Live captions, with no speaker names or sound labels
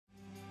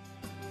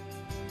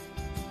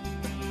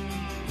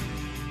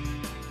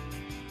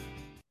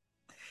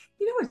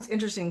what's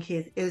interesting,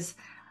 Keith, is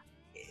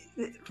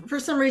for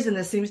some reason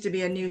this seems to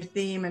be a new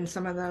theme in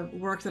some of the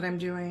work that I'm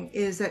doing,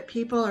 is that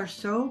people are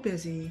so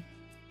busy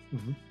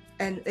Mhm.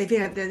 and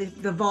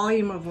the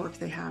volume of work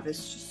they have is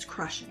just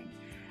crushing.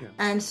 Yeah.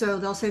 And so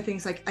they'll say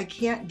things like, I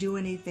can't do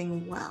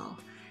anything well.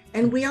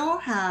 And we all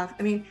have,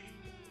 I mean,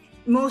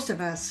 most of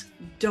us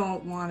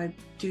don't want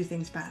to do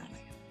things badly.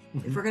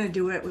 If we're going to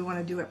do it, we want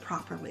to do it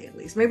properly, at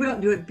least. Maybe we don't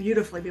do it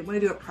beautifully, but we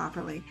want to do it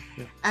properly.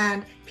 Yeah.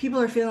 And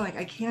people are feeling like,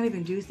 I can't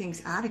even do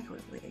things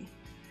adequately.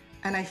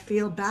 And I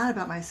feel bad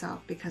about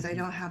myself because I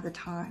don't have the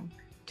time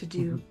to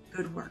do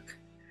good work.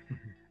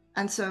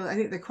 And so I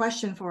think the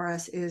question for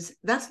us is,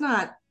 that's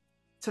not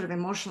sort of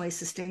emotionally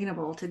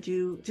sustainable to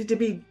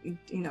be,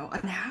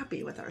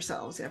 unhappy with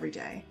ourselves every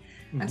day.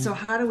 And so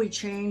how do we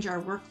change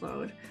our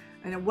workload?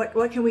 And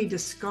what can we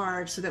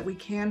discard so that we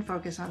can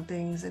focus on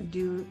things and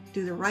do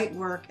the right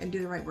work and do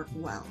the right work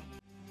well?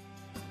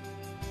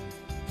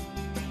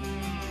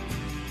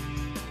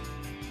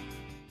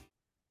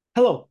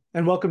 Hello,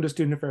 and welcome to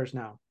Student Affairs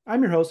Now.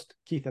 I'm your host,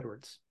 Keith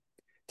Edwards.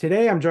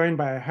 Today, I'm joined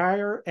by a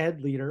higher ed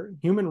leader,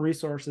 human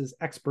resources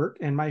expert,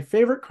 and my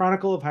favorite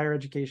Chronicle of Higher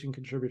Education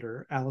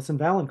contributor, Allison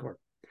Vaillancourt.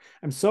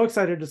 I'm so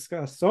excited to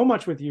discuss so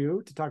much with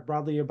you to talk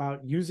broadly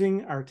about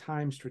using our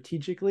time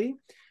strategically,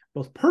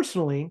 both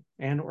personally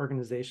and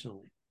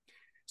organizationally.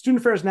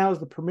 Student Affairs Now is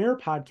the premier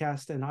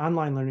podcast and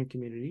online learning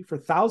community for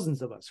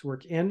thousands of us who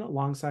work in,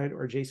 alongside,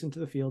 or adjacent to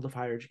the field of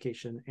higher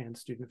education and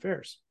student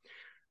affairs.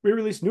 We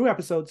release new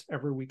episodes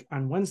every week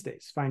on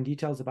Wednesdays. Find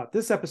details about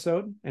this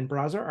episode and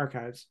browse our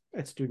archives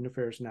at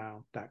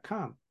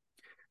studentaffairsnow.com.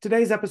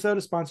 Today's episode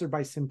is sponsored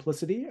by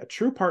Simplicity, a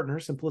true partner.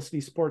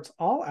 Simplicity supports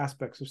all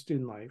aspects of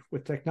student life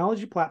with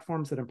technology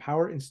platforms that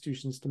empower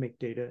institutions to make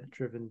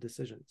data-driven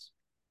decisions.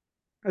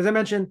 As I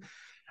mentioned,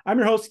 I'm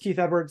your host, Keith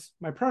Edwards.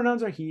 My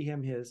pronouns are he,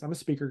 him, his. I'm a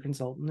speaker,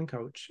 consultant, and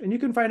coach, and you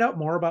can find out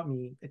more about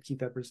me at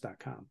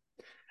keithedwards.com.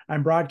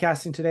 I'm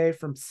broadcasting today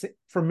from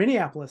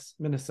Minneapolis,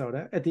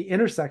 Minnesota, at the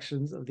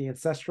intersections of the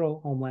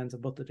ancestral homelands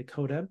of both the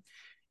Dakota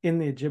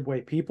and the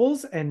Ojibwe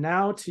peoples. And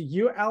now to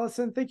you,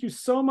 Allison, thank you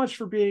so much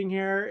for being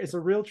here. It's a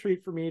real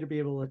treat for me to be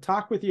able to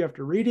talk with you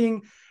after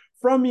reading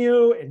from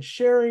you and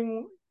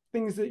sharing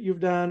things that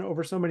you've done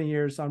over so many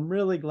years. So I'm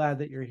really glad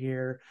that you're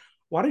here.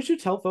 Why don't you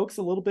tell folks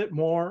a little bit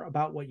more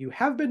about what you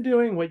have been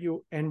doing, what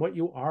you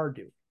are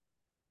doing?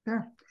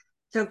 Sure.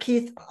 So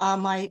Keith,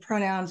 my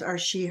pronouns are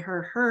she,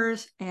 her,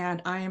 hers, and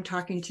I am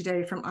talking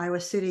today from Iowa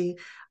City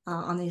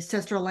on the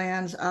ancestral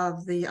lands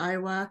of the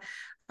Iowa,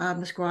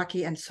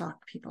 Meskwaki, and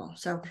Sauk people.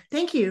 So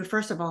thank you,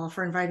 first of all,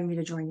 for inviting me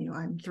to join you.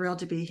 I'm thrilled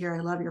to be here. I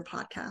love your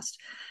podcast.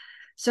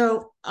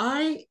 So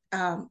I,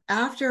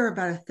 after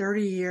about a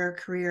 30-year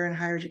career in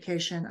higher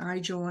education, I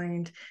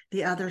joined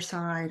the other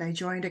side. I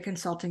joined a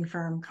consulting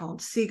firm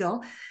called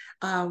Siegel.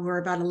 We're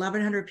about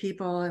 1,100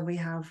 people, and we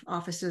have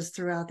offices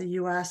throughout the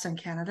U.S.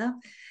 and Canada.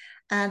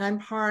 And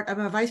I'm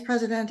a vice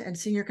president and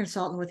senior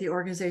consultant with the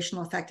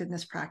organizational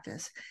effectiveness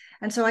practice.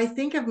 And so I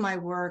think of my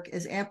work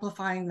as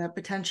amplifying the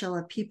potential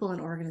of people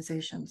and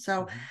organizations.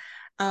 So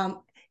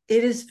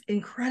it is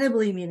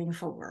incredibly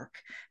meaningful work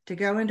to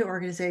go into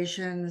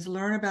organizations,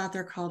 learn about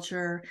their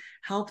culture,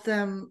 help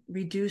them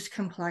reduce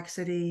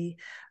complexity,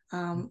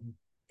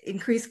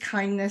 increase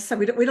kindness. So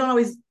we don't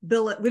always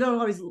bill it, we don't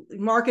always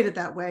market it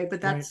that way, but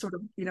that's right. Sort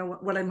of,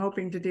 what I'm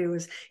hoping to do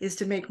is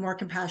to make more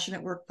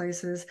compassionate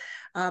workplaces,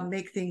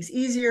 make things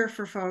easier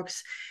for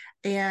folks.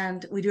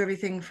 And we do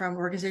everything from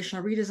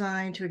organizational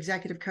redesign to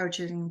executive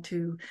coaching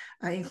to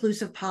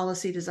inclusive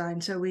policy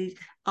design. So we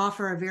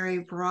offer a very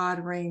broad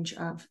range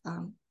of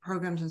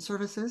programs and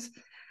services.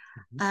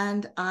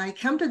 And I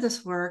come to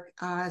this work,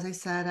 as I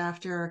said,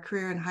 after a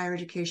career in higher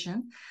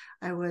education.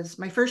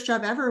 My first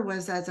job ever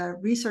was as a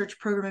research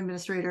program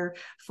administrator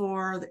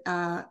for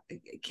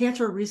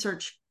cancer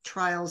research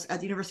trials at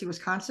the University of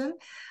Wisconsin.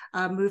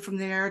 Moved from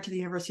there to the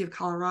University of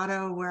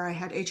Colorado, where I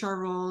had HR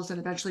roles and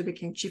eventually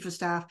became chief of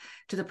staff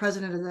to the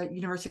president of the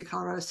University of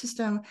Colorado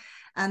system,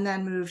 and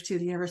then moved to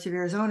the University of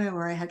Arizona,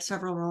 where I had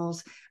several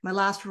roles. My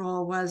last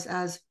role was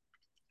as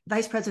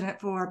vice president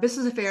for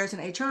business affairs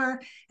and HR,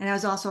 and I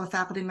was also a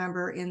faculty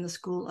member in the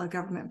School of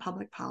Government and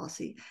Public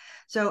Policy.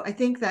 So I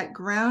think that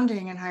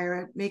grounding in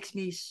higher ed makes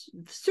me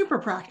super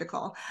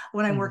practical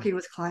when I'm working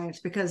with clients,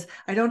 because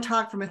I don't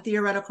talk from a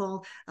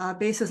theoretical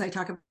basis. I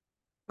talk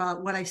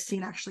about what I've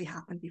seen actually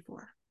happen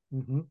before.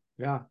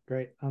 Yeah,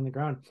 great, on the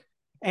ground.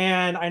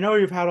 And I know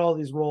you've had all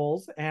these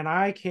roles, and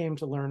I came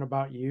to learn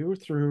about you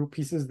through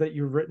pieces that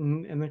you've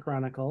written in the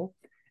Chronicle.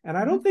 And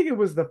I don't think it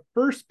was the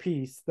first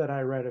piece that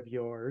I read of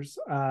yours,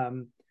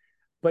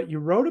 but you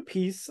wrote a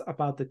piece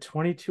about the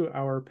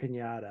 22-hour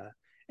piñata,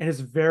 and it's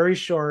very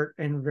short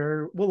and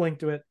we'll link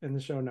to it in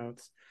the show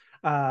notes.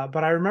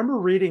 But I remember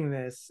reading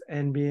this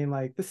and being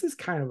like, this is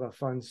kind of a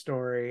fun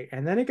story.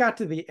 And then it got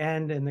to the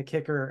end and the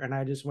kicker, and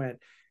I just went,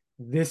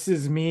 this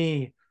is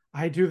me.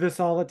 I do this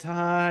all the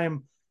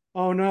time.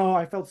 Oh no,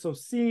 I felt so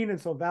seen and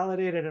so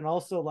validated, and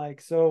also like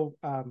so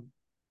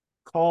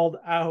called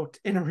out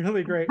in a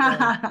really great way.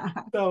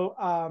 So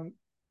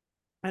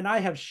And I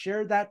have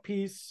shared that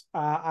piece.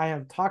 I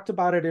have talked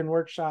about it in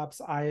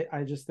workshops.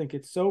 I just think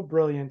it's so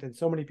brilliant and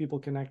so many people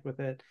connect with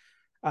it.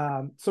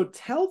 So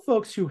tell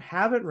folks who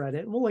haven't read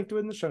it, and we'll link to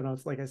it in the show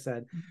notes, like I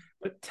said,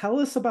 but tell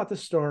us about the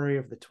story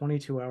of the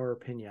 22-hour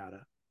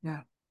pinata.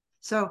 Yeah.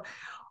 So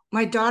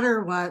my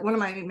daughter was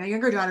my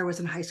younger daughter was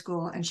in high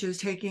school, and she was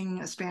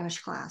taking a Spanish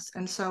class.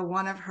 And so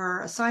one of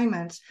her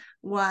assignments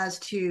was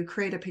to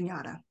create a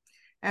pinata.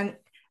 And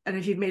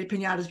if you've made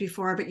pinatas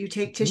before, but you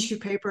take tissue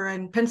paper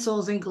and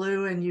pencils and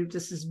glue, and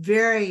this is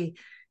very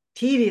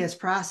tedious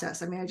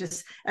process. I mean,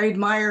 I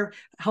admire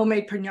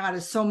homemade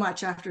pinatas so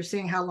much after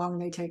seeing how long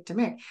they take to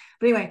make.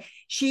 But anyway,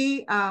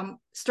 she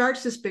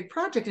starts this big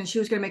project, and she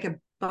was going to make a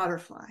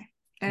butterfly.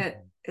 And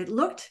it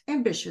looked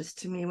ambitious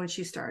to me when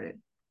she started.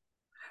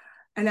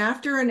 And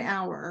after an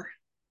hour,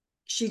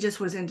 she just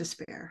was in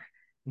despair,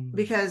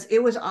 because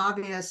it was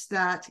obvious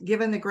that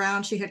given the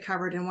ground she had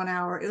covered in 1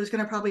 hour, it was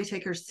going to probably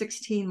take her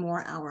 16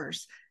 more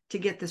hours to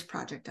get this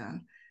project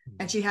done.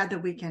 And she had the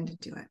weekend to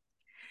do it.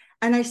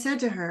 And I said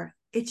to her,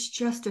 it's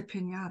just a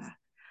pinata.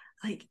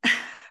 Like,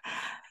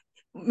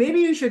 maybe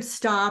you should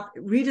stop,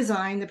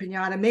 redesign the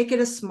pinata, make it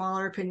a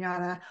smaller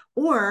pinata,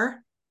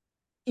 or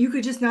you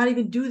could just not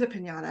even do the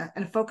pinata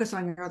and focus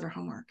on your other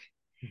homework.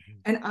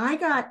 And I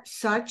got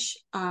such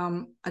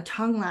a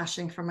tongue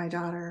lashing from my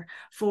daughter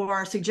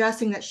for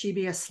suggesting that she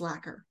be a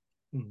slacker.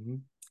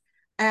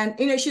 And,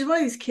 she's one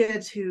of these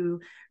kids who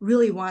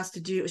really wants to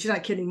do, she's not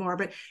a kid anymore,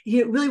 but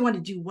he really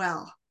wanted to do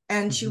well.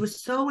 And she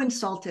was so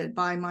insulted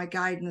by my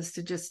guidance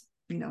to just,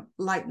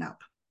 lighten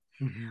up.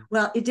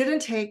 Well, it didn't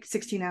take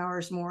 16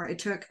 hours more. It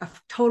took a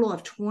total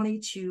of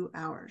 22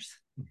 hours.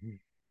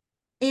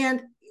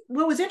 And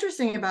what was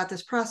interesting about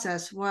this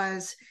process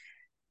was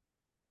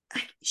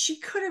she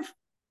could have,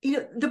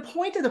 the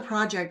point of the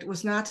project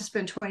was not to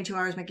spend 22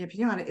 hours making a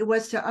pinata. It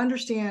was to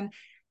understand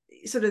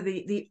sort of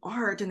the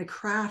art and the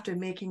craft of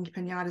making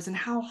pinatas and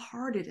how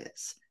hard it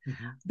is.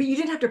 But you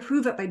didn't have to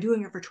prove it by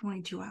doing it for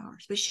 22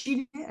 hours, but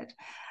she did.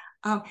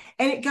 And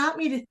it got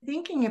me to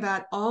thinking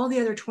about all the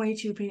other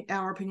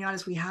 22-hour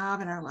pinatas we have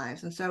in our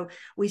lives. And so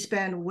we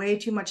spend way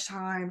too much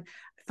time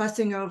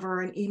fussing over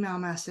an email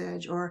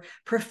message or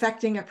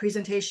perfecting a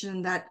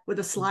presentation that where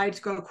the slides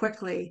go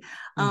quickly.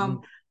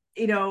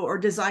 Or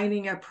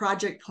designing a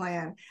project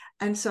plan.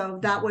 And so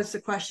that was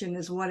the question,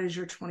 is what is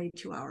your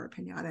 22-hour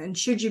pinata? And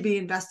should you be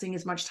investing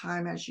as much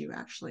time as you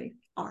actually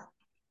are?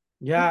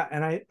 Yeah.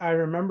 And I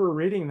remember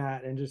reading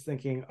that and just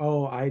thinking,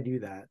 oh, I do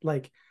that.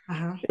 Like,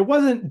 it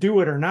wasn't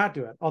do it or not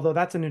do it, although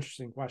that's an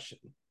interesting question.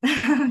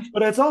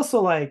 But it's also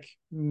like,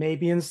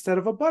 maybe instead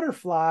of a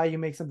butterfly, you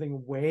make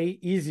something way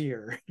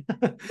easier.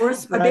 Or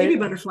a baby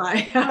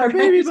butterfly. A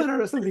baby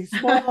butterfly, or something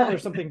small, or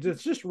something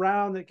that's just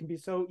round that can be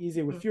so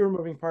easy with fewer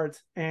moving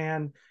parts.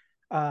 And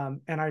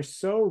I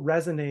so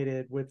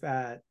resonated with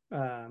that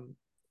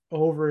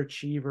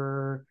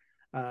overachiever,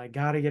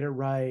 got to get it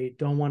right,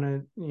 don't want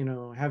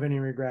to, have any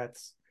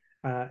regrets.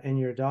 And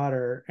your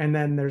daughter. And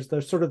then there's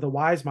the sort of the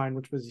wise mind,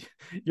 which was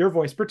your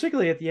voice,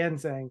 particularly at the end,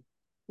 saying,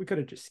 we could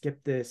have just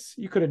skipped this.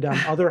 You could have done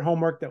other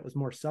homework that was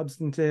more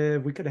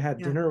substantive. We could have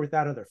had dinner with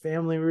that other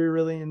family we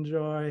really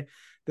enjoy.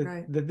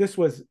 That this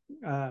was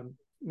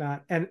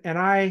not. And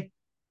I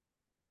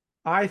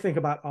think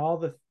about all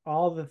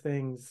the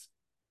things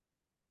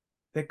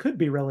that could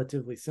be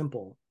relatively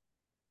simple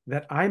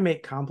that I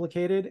make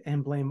complicated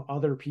and blame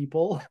other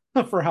people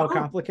for how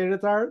complicated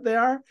they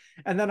are.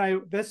 And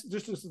then this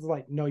is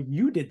like, no,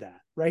 you did that,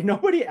 right?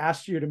 Nobody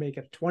asked you to make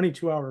a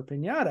 22-hour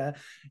pinata.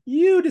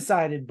 You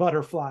decided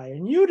butterfly,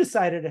 and you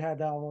decided it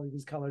had all of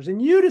these colors,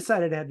 and you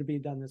decided it had to be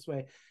done this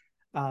way,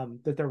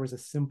 that there was a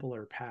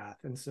simpler path.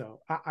 And so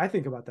I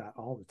think about that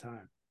all the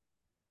time.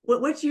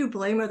 What do you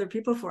blame other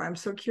people for? I'm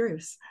so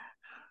curious.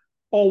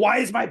 Oh, why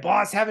is my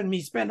boss having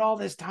me spend all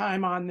this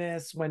time on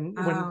this when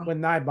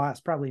my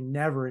boss probably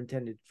never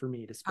intended for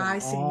me to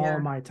spend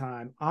my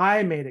time?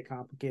 I made it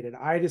complicated.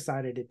 I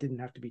decided it didn't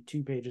have to be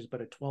 2 pages, but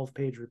a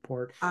 12-page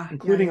report,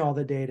 including all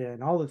the data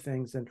and all the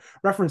things and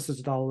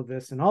references to all of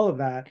this and all of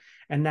that.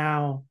 And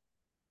now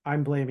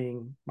I'm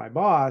blaming my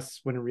boss,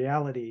 when in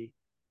reality,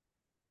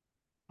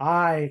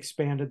 I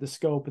expanded the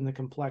scope and the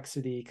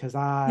complexity because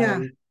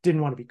I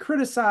didn't want to be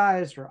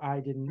criticized, or I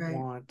didn't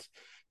want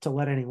to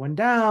let anyone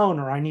down,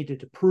 or I needed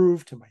to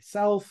prove to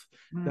myself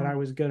that I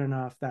was good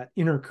enough. That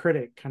inner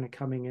critic kind of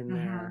coming in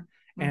there.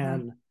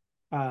 And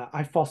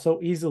I fall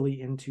so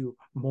easily into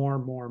more.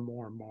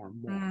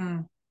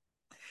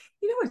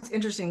 What's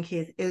interesting,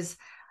 Keith, is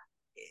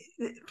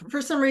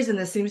for some reason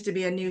this seems to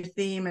be a new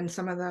theme in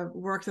some of the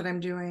work that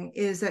I'm doing,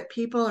 is that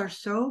people are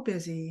so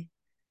busy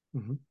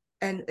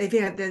and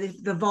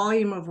the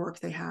volume of work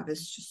they have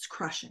is just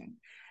crushing.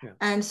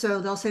 And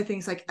so they'll say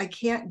things like, I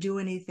can't do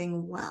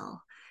anything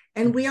well.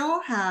 And we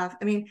all have,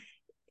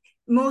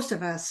 most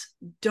of us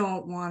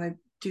don't want to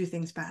do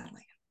things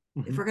badly.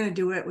 If we're going to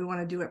do it, we want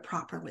to do it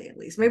properly, at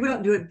least. Maybe we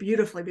don't do it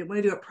beautifully, but we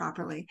want to do it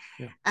properly.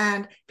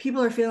 And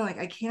people are feeling like,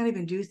 I can't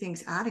even do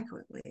things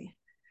adequately.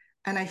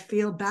 And I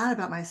feel bad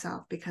about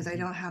myself because I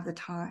don't have the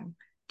time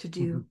to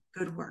do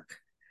good work.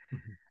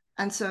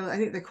 And so I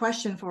think the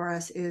question for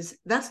us is,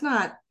 that's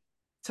not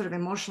sort of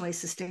emotionally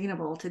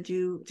sustainable to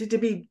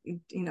be,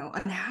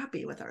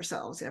 unhappy with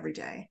ourselves every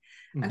day.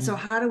 Mm-hmm. And so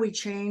how do we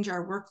change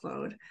our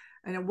workload?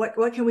 And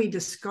what can we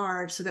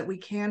discard so that we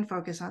can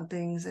focus on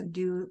things and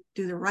do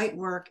the right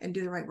work and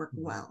do the right work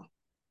well?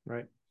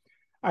 Right.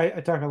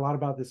 I talk a lot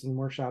about this in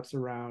workshops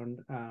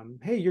around,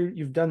 hey,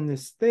 you've done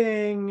this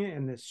thing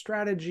and this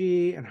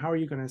strategy, and how are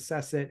you going to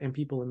assess it? And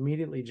people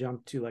immediately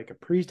jump to like a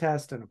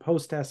pre-test and a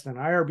post-test and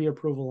IRB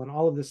approval and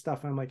all of this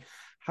stuff. And I'm like,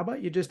 how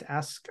about you just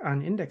ask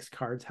on index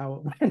cards how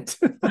it went?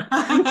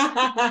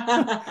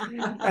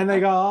 And they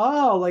go,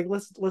 oh, like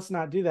let's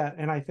not do that.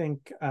 And I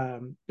think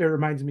it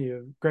reminds me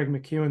of Greg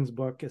McKeown's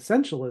book,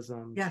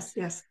 Essentialism. Yes,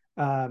 yes.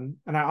 And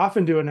I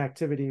often do an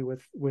activity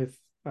with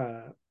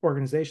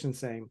organizations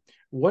saying,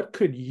 what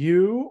could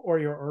you or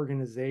your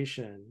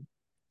organization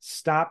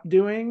stop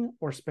doing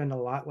or spend a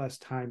lot less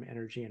time,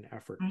 energy, and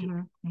effort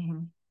doing? Mm-hmm.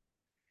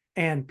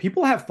 And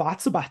people have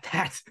thoughts about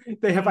that.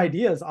 They have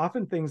ideas,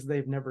 often things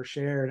they've never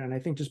shared. And I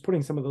think just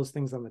putting some of those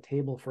things on the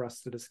table for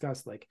us to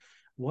discuss, like,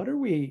 do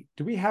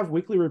we have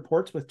weekly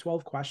reports with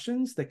 12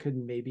 questions that could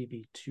maybe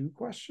be 2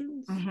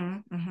 questions?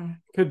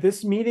 Could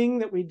this meeting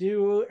that we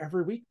do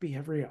every week be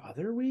every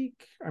other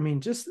week? I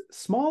mean, just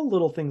small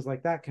little things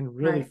like that can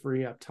really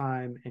free up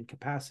time and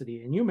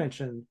capacity. And you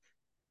mentioned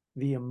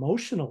the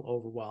emotional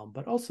overwhelm,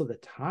 but also the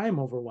time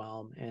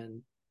overwhelm.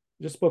 And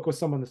just spoke with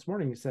someone this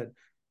morning who said,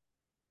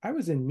 I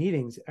was in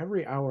meetings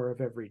every hour of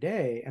every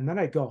day, and then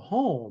I'd go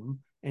home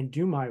and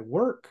do my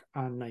work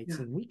on nights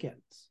and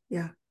weekends.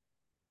 Yeah.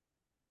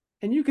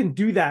 And you can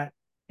do that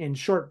in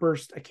short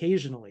bursts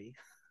occasionally,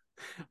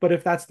 but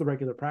if that's the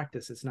regular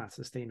practice, it's not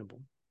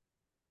sustainable.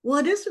 Well,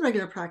 it is the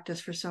regular practice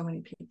for so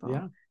many people.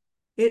 Yeah.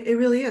 It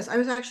really is. I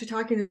was actually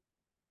talking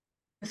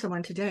to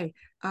someone today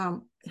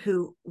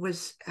who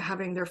was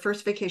having their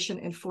first vacation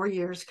in 4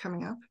 years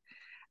coming up,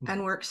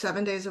 and work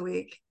 7 days a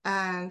week.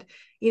 And,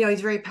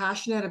 he's very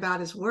passionate about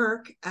his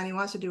work and he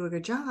wants to do a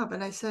good job.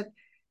 And I said,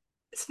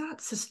 it's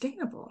not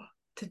sustainable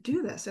to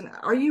do this. And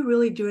are you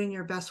really doing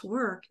your best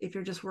work if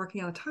you're just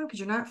working on time? Because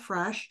you're not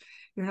fresh,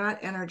 you're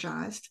not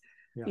energized,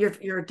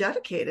 you're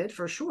dedicated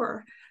for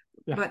sure.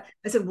 Yeah. But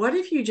I said, what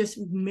if you just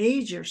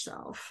made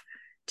yourself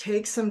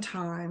take some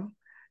time,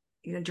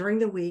 during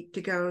the week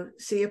to go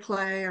see a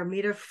play or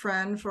meet a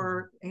friend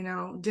for,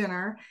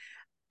 dinner,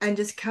 and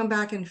just come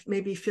back and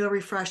maybe feel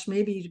refreshed,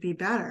 maybe you'd be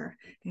better.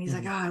 And he's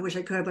like, oh, I wish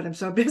I could, but I'm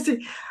so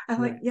busy. I'm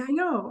like, yeah, I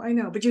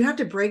know. But you have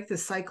to break the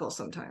cycle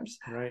sometimes.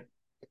 Right.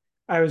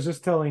 I was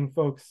just telling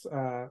folks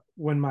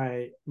when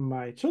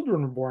my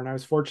children were born, I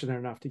was fortunate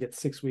enough to get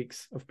 6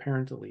 weeks of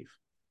parental leave.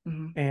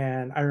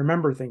 And I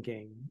remember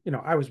thinking,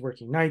 I was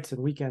working nights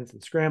and weekends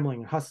and scrambling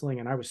and hustling,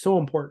 and I was so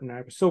important.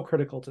 I was so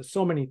critical to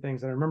so many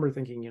things. And I remember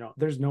thinking,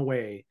 there's no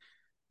way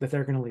that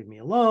they're going to leave me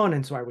alone.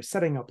 And so I was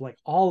setting up like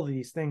all of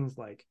these things,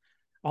 like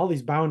all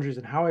these boundaries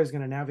and how I was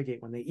going to navigate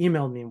when they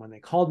emailed me and when they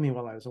called me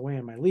while I was away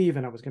on my leave.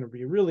 And I was going to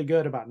be really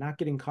good about not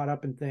getting caught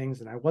up in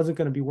things. And I wasn't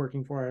going to be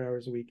working 4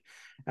 hours a week.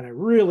 And I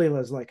really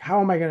was like,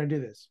 how am I going to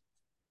do this?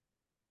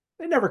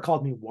 They never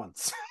called me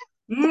once.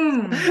 They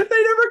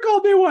never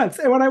called me once.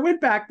 And when I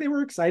went back, they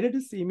were excited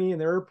to see me and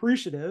they were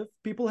appreciative.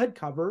 People had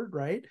covered,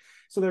 right?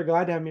 So they're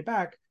glad to have me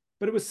back.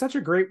 But it was such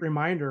a great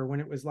reminder when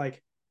it was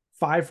like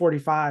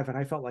 5:45 and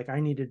I felt like I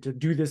needed to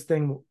do this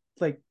thing.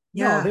 Like,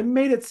 no, they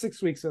made it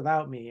 6 weeks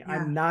without me. Yeah.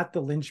 I'm not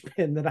the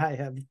linchpin that I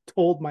have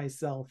told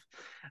myself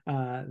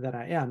that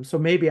I am. So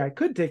maybe I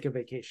could take a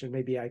vacation.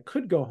 Maybe I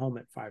could go home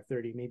at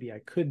 5:30. Maybe I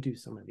could do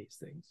some of these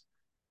things.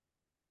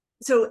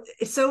 So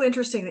it's so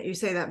interesting that you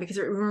say that, because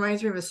it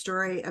reminds me of a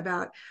story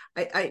about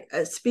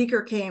a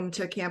speaker came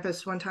to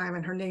campus one time,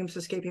 and her name's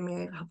escaping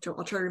me.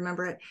 I'll try to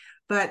remember it,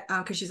 but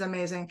because she's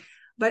amazing.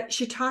 But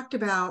she talked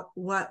about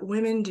what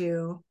women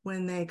do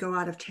when they go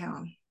out of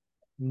town.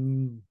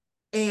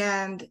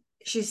 And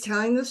she's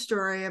telling the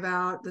story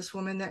about this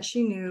woman that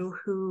she knew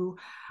who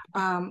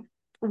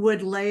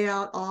would lay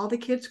out all the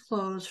kids'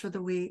 clothes for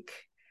the week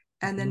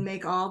and then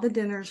make all the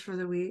dinners for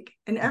the week.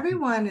 And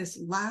everyone is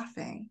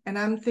laughing. And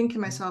I'm thinking to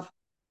myself,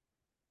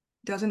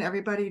 doesn't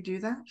everybody do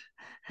that?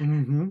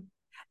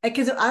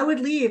 Because I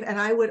would leave and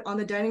I would, on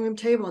the dining room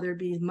table, there'd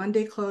be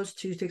Monday clothes,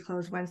 Tuesday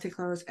clothes, Wednesday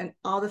clothes, and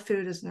all the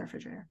food is in the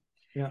refrigerator.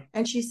 Yeah.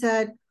 And she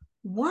said,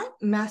 what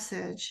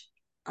message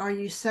are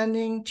you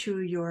sending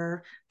to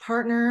your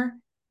partner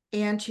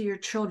and to your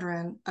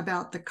children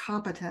about the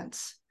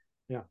competence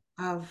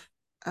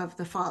of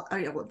the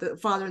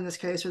father in this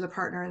case, or the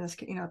partner in this,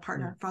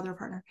 partner, father or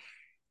partner?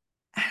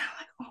 And I'm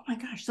like, oh my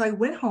gosh. So I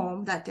went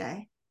home that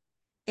day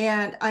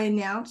and I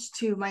announced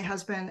to my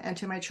husband and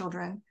to my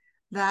children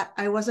that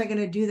I wasn't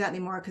going to do that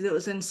anymore, because it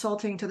was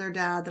insulting to their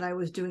dad that I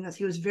was doing this.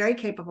 He was very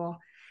capable.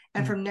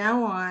 And from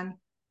now on,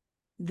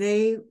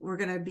 they were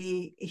going to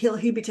be,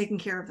 he'd be taking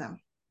care of them.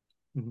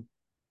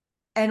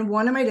 And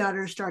one of my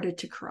daughters started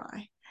to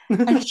cry.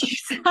 And she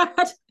said,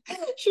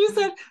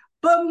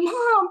 but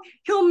Mom,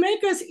 he'll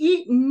make us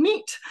eat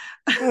meat.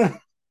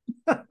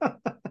 But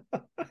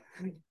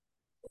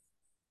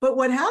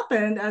what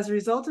happened as a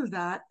result of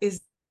that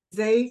is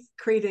they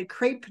created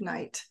crepe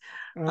night,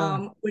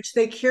 which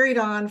they carried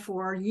on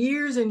for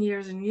years and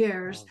years and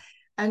years. Wow.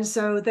 And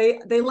so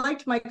they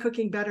liked my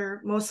cooking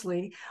better,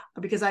 mostly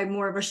because I'm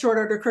more of a short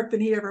order cook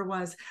than he ever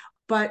was.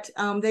 But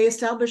they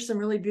established some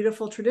really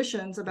beautiful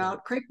traditions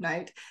about crepe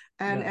night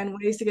and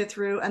ways to get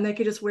through, and they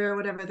could just wear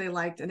whatever they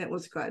liked, and it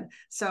was good.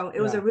 So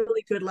it was a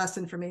really good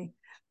lesson for me.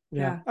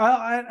 Yeah.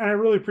 I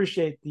really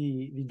appreciate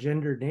the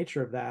gendered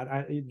nature of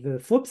that. The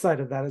flip side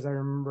of that is I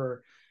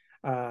remember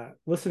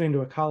listening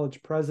to a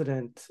college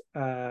president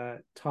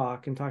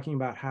talk and talking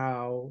about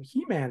how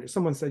he managed.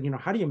 Someone said,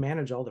 how do you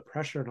manage all the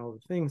pressure and all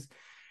the things?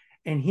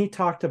 And he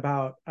talked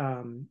about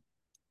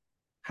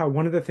how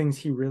one of the things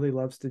he really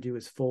loves to do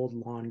is fold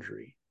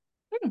laundry.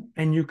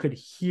 And you could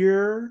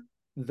hear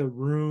the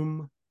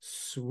room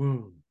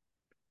swoon,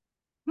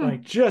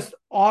 like just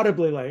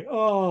audibly, like,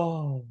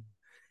 oh.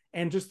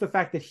 And just the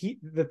fact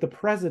that the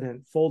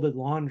president folded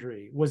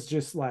laundry was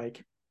just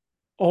like,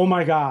 oh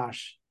my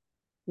gosh,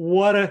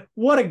 what a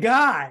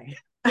guy.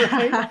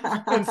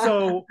 Right? And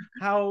so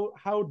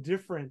how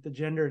different the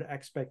gendered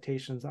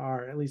expectations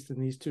are, at least in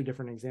these two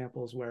different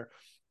examples, where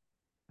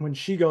when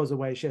she goes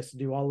away, she has to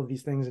do all of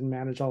these things and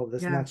manage all of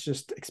this, and that's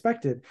just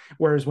expected.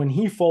 Whereas when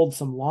he folds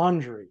some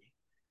laundry,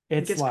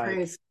 it's like,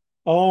 crazy.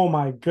 Oh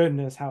my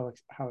goodness, how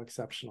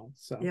exceptional.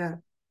 So yeah.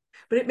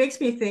 But it makes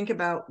me think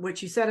about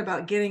what you said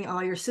about getting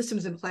all your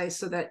systems in place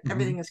so that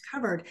everything is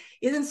covered.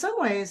 Is in some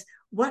ways,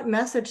 what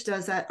message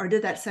does that or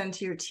did that send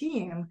to your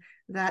team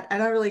that I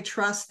don't really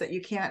trust that you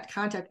can't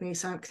contact me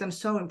because I'm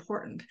so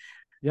important?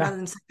 Rather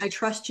than I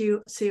trust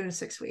you, see you in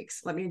 6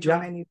 weeks. Let me enjoy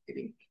my new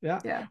baby.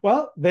 Yeah.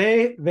 Well,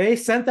 they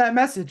sent that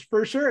message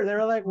for sure. They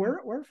were like,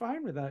 we're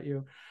fine without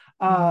you.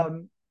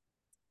 One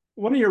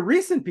of your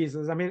recent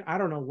pieces, I mean, I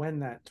don't know when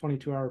that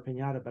 22-hour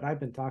piñata, but I've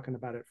been talking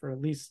about it for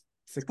at least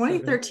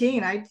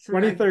 2013.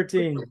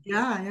 2013.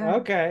 Yeah.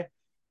 Okay.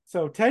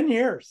 So 10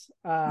 years.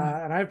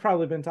 And I've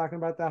probably been talking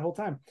about that whole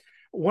time.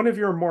 One of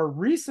your more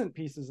recent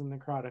pieces in the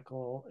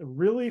Chronicle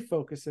really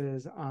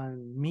focuses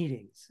on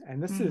meetings.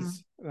 And this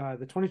is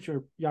the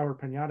 22-hour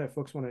piñata. If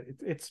folks want to,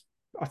 it's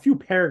a few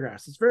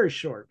paragraphs. It's very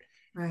short.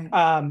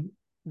 Right.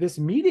 This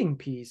meeting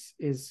piece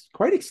is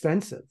quite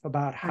extensive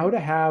about how to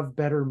have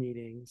better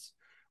meetings,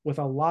 with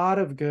a lot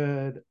of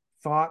good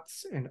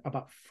thoughts and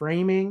about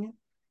framing,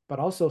 but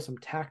also some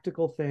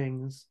tactical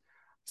things.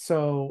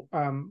 So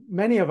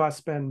many of us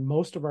spend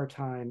most of our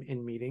time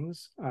in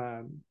meetings.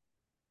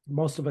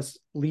 Most of us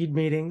lead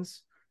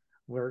meetings.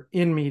 We're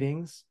in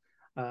meetings.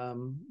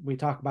 We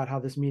talk about how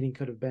this meeting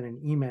could have been an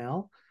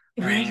email.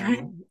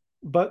 Right.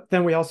 But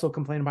then we also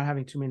complain about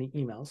having too many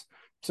emails.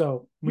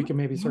 So we can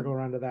maybe circle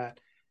around to that.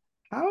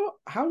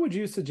 How would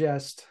you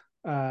suggest,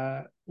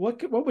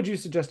 what would you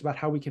suggest about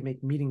how we can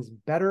make meetings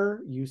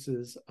better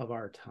uses of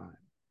our time?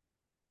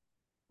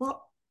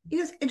 Well,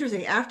 it's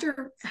interesting.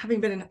 After having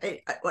been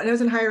when I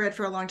was in higher ed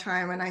for a long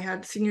time, and I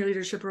had senior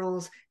leadership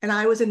roles, and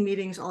I was in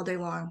meetings all day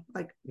long,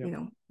 like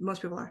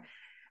most people are.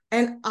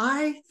 And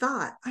I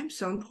thought, I'm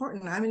so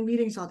important. I'm in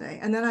meetings all day.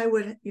 And then I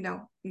would,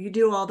 you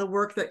do all the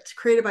work that's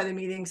created by the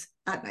meetings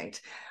at night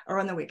or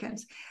on the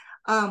weekends.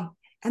 And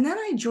then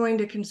I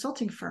joined a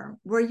consulting firm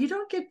where you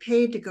don't get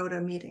paid to go to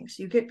meetings.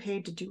 You get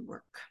paid to do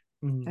work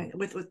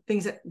with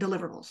things that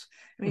deliverables.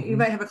 I mean, you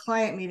might have a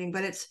client meeting,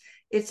 but it's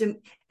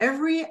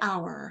every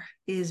hour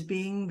is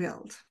being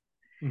billed.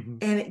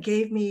 And it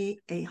gave me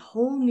a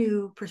whole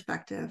new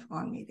perspective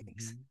on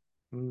meetings.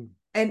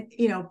 And,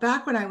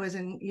 back when I was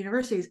in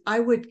universities,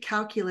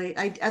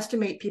 I'd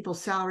estimate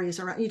people's salaries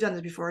around, you've done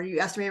this before, you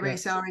estimate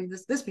everybody's salary,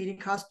 this meeting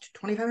cost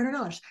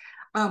 $2,500.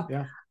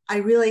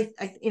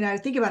 I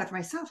think about it for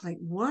myself, like,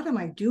 what am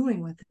I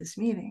doing with this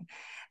meeting?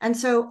 And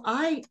so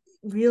I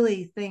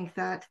really think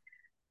that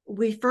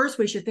we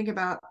should think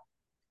about,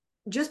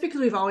 just because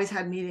we've always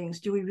had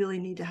meetings, do we really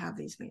need to have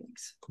these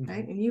meetings?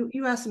 Right. And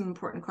you asked some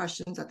important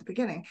questions at the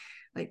beginning,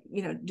 like,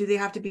 do they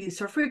have to be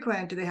so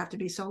frequent? Do they have to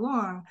be so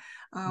long?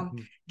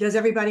 Does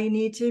everybody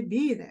need to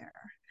be there?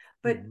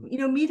 But,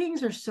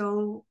 meetings are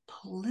so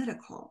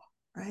political,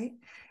 right?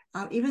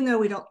 Even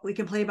though we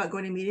complain about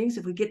going to meetings,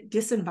 if we get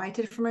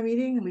disinvited from a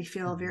meeting, we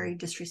feel very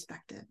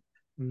disrespected.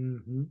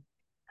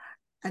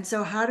 And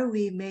so how do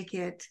we make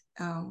it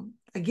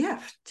a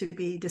gift to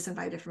be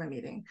disinvited from a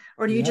meeting?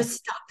 Or do you just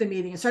stop the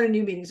meeting and start a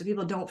new meeting so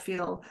people don't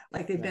feel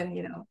like they've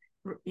been,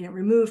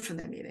 removed from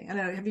the meeting? I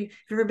don't know. Have you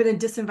ever been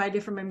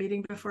disinvited from a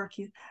meeting before,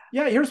 Keith?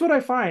 Yeah, here's what I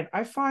find.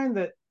 I find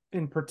that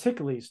in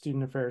particularly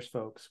student affairs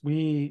folks,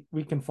 we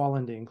can fall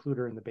into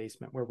includer in the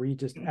basement, where we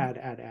just add,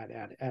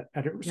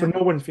 so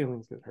no one's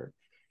feelings get hurt.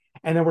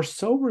 And then we're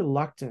so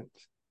reluctant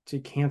to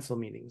cancel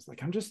meetings.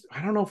 Like,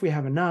 I don't know if we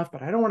have enough,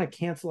 but I don't want to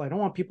cancel. I don't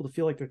want people to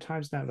feel like their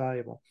time's not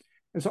valuable.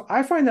 And so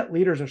I find that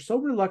leaders are so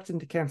reluctant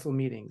to cancel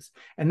meetings.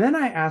 And then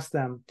I ask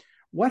them,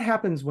 what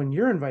happens when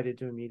you're invited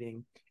to a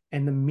meeting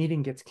and the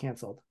meeting gets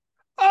canceled?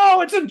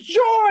 Oh, it's a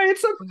joy.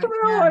 It's a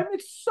thrill. I'm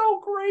so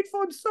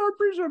grateful. I'm so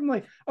appreciative. I'm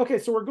like, okay,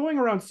 so we're going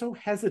around so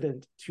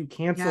hesitant to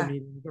cancel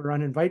meetings or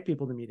uninvite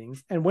people to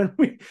meetings. And when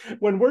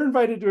we're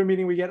invited to a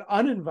meeting, we get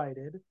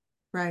uninvited.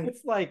 Right.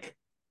 It's like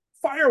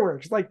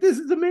fireworks. Like, this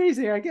is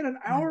amazing. I get an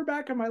hour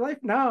back in my life.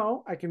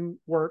 Now I can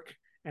work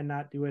and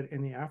not do it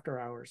in the after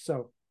hours.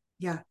 So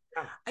yeah,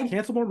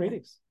 cancel more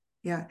meetings.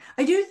 Yeah,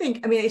 I do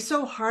think, I mean, it's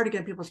so hard to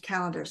get people's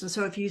calendars. And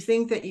so if you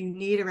think that you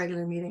need a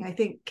regular meeting, I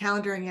think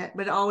calendaring it,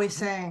 but always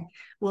saying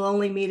we'll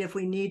only meet if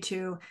we need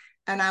to.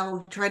 And I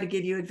will try to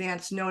give you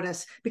advance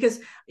notice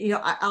because,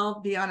 I'll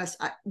be honest,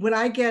 when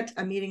I get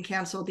a meeting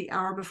canceled the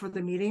hour before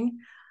the meeting,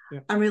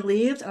 I'm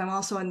relieved and I'm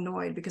also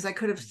annoyed because I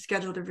could have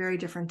scheduled a very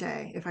different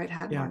day if I'd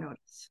had more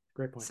notice.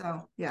 Great point.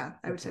 So yeah,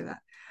 I would say that.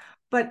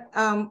 But,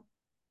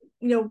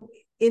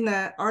 in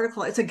the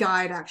article, it's a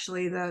guide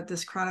actually,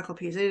 this Chronicle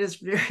piece. It is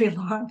very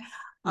long.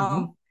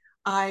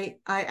 I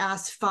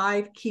asked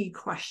 5 key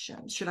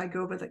questions. Can I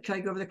go over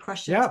the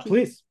questions? Yeah,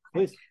 please.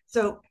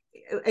 So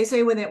I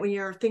say when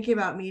you're thinking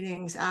about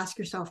meetings, ask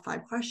yourself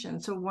 5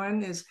 questions. So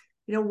one is,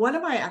 what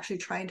am I actually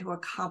trying to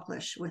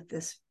accomplish with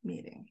this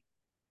meeting?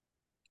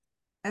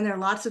 And there are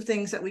lots of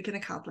things that we can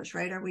accomplish,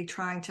 right? Are we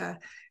trying to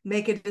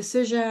make a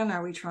decision?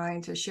 Are we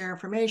trying to share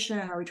information?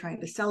 Are we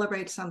trying to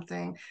celebrate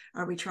something?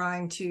 Are we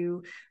trying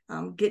to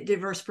get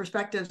diverse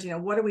perspectives?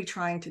 What are we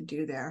trying to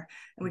do there?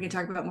 And we can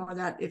talk about more of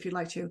that if you'd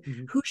like to.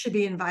 Who should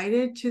be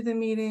invited to the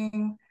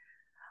meeting?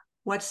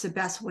 What's the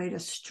best way to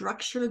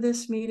structure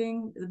this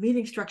meeting? The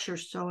meeting structure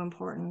is so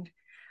important.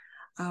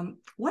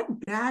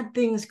 What bad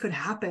things could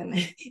happen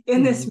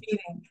in this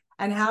meeting?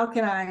 And how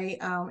can I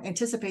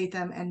anticipate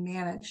them and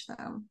manage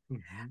them?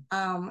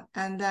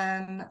 And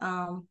then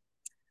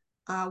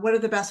what are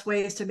the best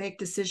ways to make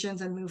decisions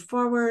and move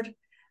forward?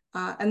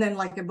 And then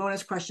like a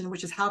bonus question,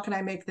 which is how can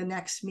I make the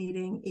next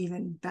meeting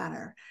even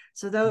better?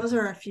 So those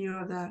are a few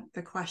of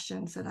the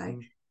questions that I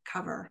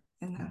cover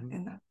in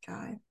the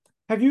guide.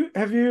 Have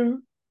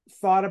you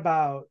thought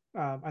about,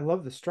 I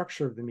love the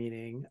structure of the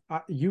meeting.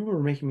 You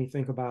were making me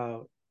think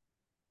about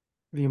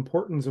the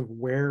importance of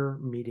where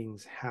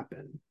meetings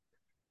happen.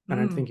 And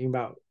I'm thinking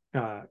about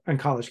on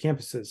college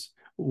campuses,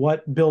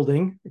 what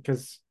building,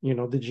 because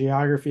the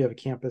geography of a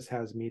campus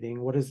has meeting.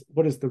 What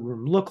does the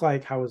room look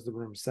like? How is the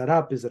room set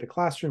up? Is it a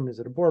classroom? Is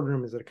it a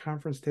boardroom? Is it a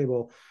conference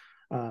table?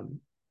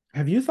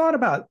 Have you thought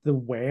about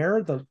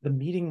the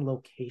meeting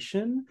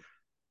location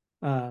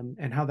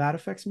and how that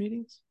affects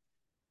meetings?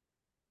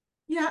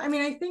 Yeah, I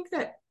mean, I think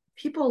that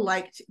people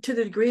to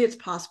the degree it's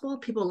possible,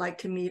 people like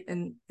to meet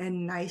in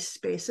nice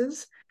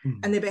spaces,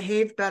 and they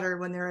behave better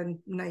when they're in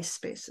nice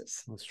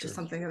spaces. That's just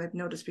something that I've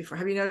noticed before.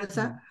 Have you noticed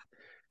that?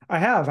 I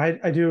have.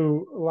 I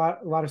do a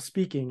lot of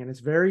speaking, and it's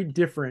very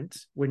different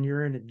when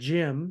you're in a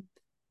gym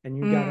and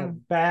you've got a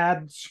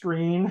bad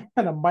screen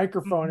and a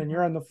microphone and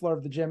you're on the floor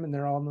of the gym and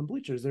they're all in the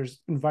bleachers.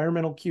 There's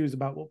environmental cues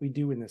about what we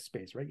do in this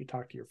space, right? You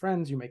talk to your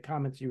friends, you make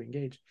comments, you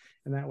engage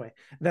in that way.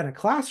 Then a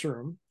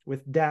classroom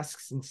with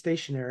desks and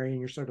stationery, and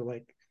you're sort of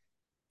like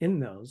in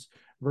those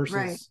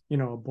versus, a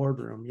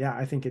boardroom. Yeah,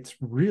 I think it's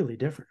really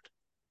different.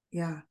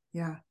 Yeah.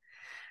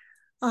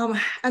 And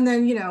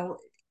then,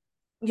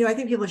 I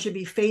think people should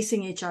be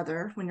facing each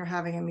other when you're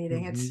having a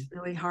meeting. It's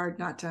really hard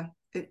not to,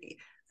 I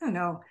don't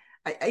know.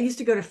 I used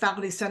to go to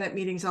faculty senate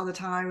meetings all the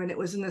time, and it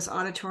was in this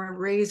auditorium,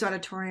 raised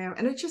auditorium,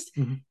 and it just,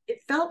 it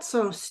felt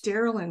so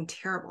sterile and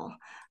terrible.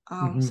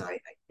 So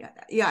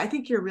I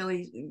think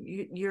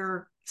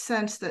your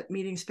sense that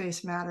meeting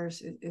space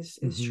matters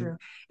is true.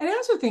 And I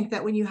also think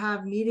that when you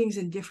have meetings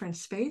in different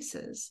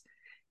spaces,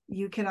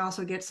 you can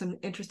also get some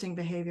interesting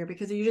behavior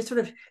because you just sort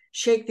of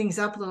shake things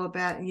up a little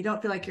bit and you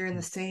don't feel like you're in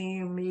the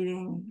same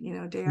meeting,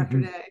 day after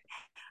day.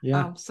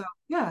 Yeah. So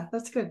yeah,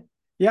 that's good.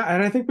 Yeah.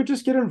 And I think we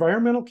just get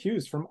environmental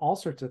cues from all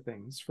sorts of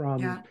things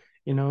from,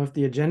 if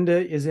the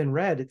agenda is in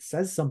red, it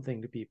says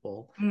something to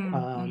people.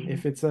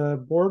 If it's a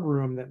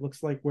boardroom that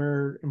looks like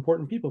where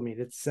important people meet,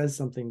 it says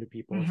something to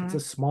people. If it's a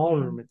small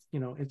room,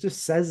 it's, it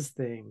just says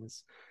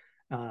things.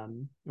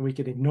 We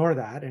could ignore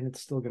that and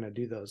it's still going to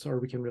do those, or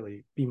we can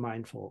really be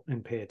mindful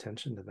and pay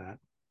attention to that.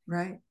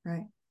 Right.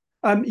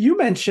 You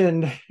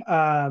mentioned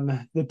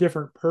the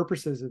different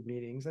purposes of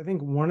meetings. I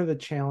think one of the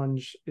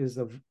challenge is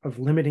of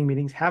limiting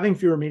meetings, having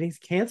fewer meetings,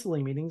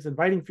 canceling meetings,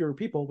 inviting fewer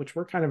people, which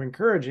we're kind of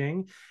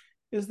encouraging,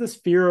 is this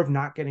fear of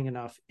not getting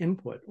enough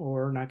input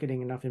or not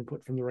getting enough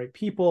input from the right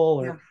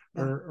people,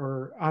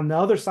 or on the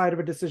other side of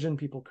a decision,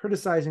 people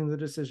criticizing the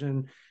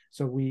decision.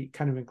 So we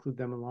kind of include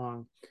them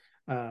along.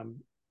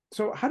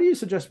 So how do you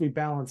suggest we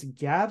balance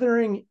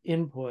gathering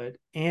input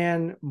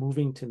and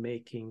moving to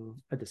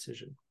making a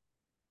decision?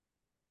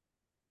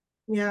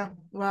 Yeah,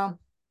 well,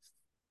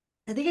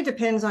 I think it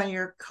depends on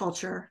your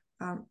culture,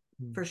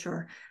 for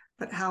sure,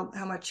 but how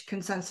much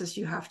consensus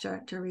you have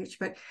to reach.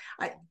 But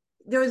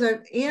there was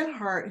Ann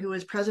Hart, who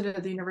was president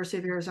of the University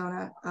of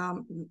Arizona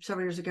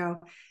several years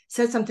ago,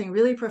 said something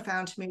really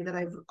profound to me that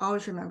I've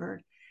always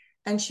remembered.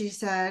 And she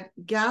said,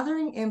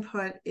 gathering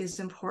input is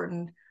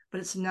important, but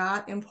it's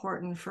not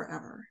important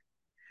forever.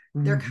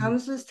 There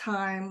comes this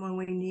time when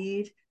we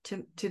need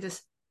to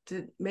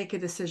make a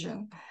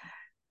decision.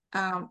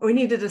 We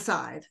need to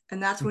decide,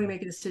 and that's when we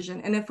make a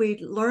decision. And if we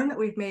learn that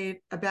we've made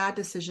a bad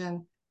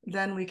decision,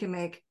 then we can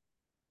make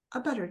a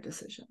better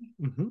decision.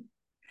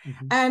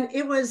 And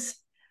it was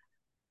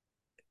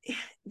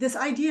this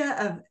idea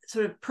of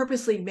sort of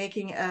purposely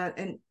making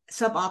a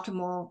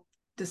suboptimal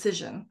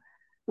decision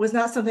was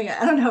not something,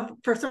 I don't know,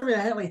 for some reason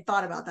I hadn't really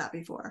thought about that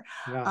before.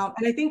 Yeah.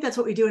 And I think that's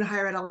what we do in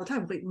higher ed all the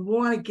time. We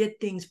want to get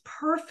things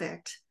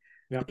perfect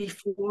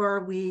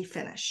before we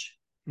finish.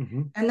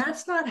 And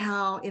that's not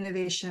how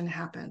innovation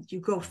happens.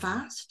 You go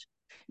fast,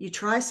 you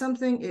try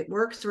something, it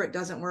works or it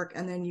doesn't work,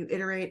 and then you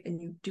iterate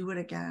and you do it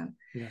again.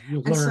 Yeah,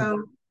 you learn. And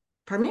so,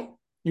 pardon me?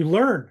 You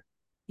learn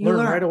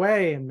right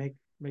away and make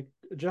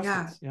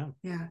adjustments.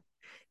 Yeah.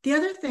 The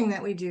other thing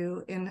that we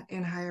do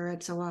in higher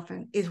ed so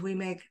often is we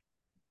make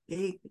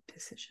big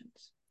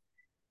decisions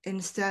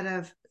instead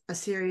of a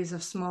series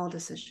of small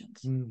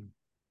decisions.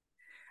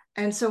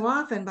 And so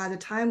often, by the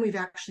time we've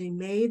actually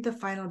made the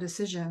final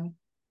decision,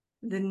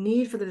 the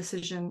need for the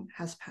decision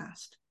has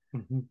passed.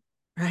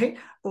 Right?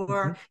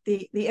 Or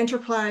the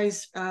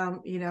enterprise,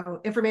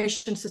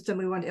 information system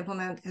we want to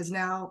implement is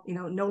now,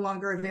 no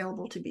longer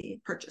available to be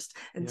purchased,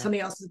 and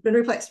something else has been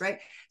replaced, right?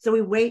 So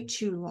we wait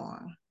too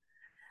long.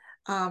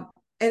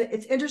 And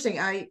it's interesting,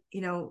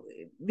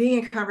 being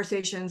in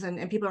conversations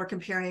and people are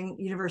comparing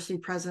university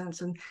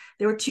presidents, and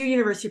there were two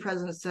university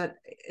presidents that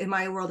in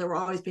my world that were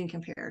always being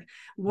compared.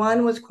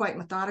 One was quite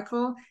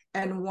methodical,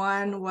 and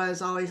one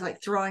was always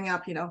like throwing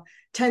up,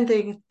 10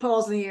 things,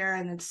 balls in the air,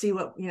 and then see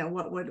what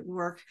would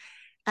work.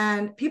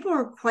 And people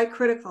were quite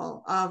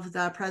critical of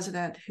the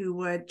president who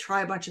would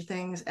try a bunch of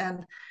things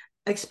and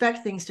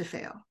expect things to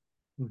fail.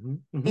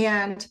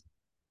 And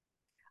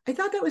I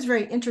thought that was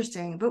very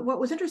interesting. But what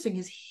was interesting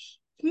is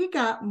he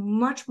got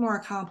much more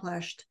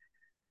accomplished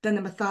than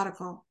the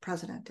methodical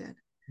president did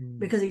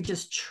because he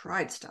just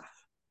tried stuff.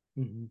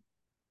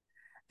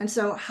 And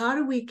so how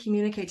do we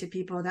communicate to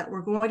people that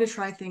we're going to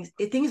try things?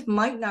 Things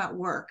might not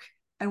work,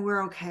 and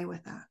we're okay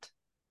with that.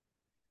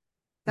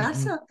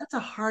 That's a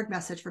hard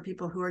message for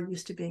people who are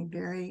used to being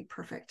very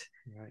perfect.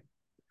 Right.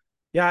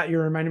 Yeah,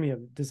 you're reminding me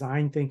of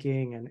design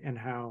thinking and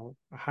how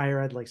higher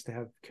ed likes to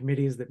have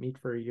committees that meet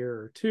for a year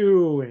or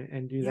two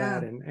and do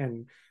that.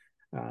 And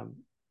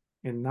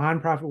in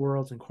nonprofit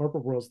worlds and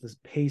corporate worlds, this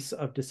pace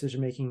of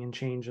decision-making and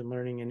change and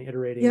learning and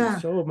iterating is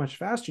so much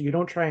faster. You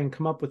don't try and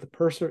come up with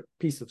a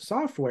piece of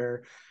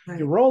software.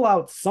 You roll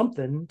out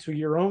something to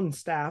your own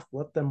staff,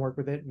 let them work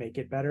with it, make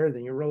it better.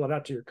 Then you roll it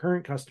out to your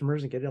current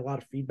customers and get a lot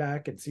of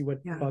feedback and see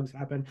what bugs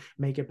happen,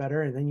 make it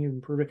better. And then you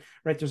improve it,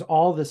 right? There's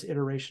all this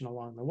iteration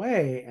along the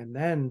way. And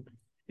then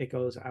it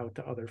goes out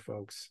to other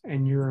folks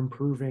and you're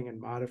improving and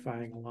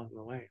modifying along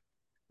the way.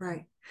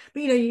 Right.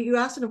 But, you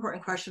asked an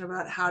important question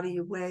about how do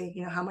you weigh,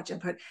 how much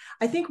input.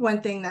 I think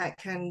one thing that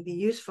can be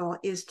useful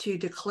is to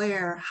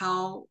declare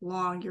how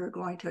long you're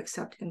going to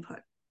accept input.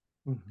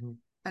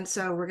 And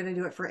so we're going to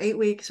do it for 8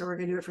 weeks, or we're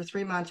going to do it for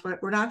 3 months.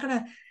 But we're not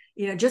going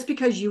to, just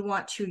because you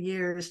want 2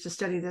 years to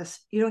study this,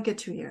 you don't get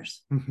 2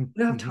 years. We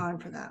don't have time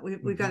for that.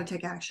 We've got to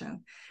take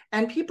action.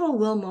 And people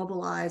will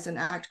mobilize and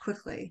act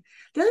quickly.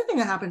 The other thing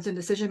that happens in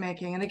decision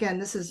making, and again,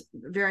 this is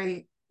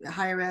very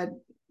higher ed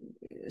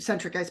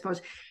centric, I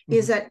suppose,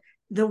 is that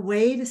the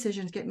way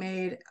decisions get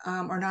made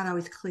are not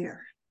always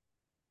clear.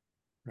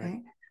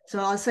 Right. So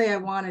I'll say I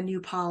want a new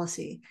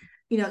policy.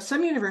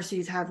 Some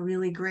universities have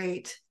really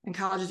great, and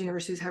colleges and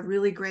universities have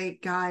really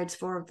great guides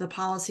for the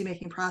policy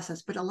making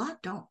process, but a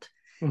lot don't.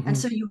 And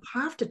so you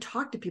have to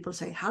talk to people to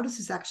say, how does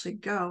this actually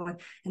go?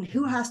 And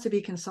who has to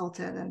be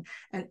consulted,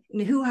 and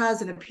who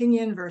has an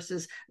opinion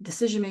versus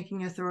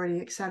decision-making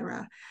authority, et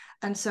cetera.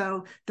 And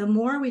so the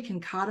more we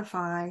can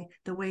codify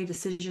the way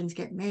decisions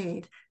get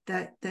made,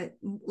 that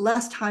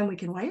less time we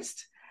can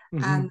waste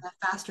and the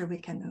faster we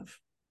can move.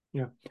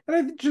 Yeah. And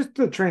I think just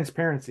the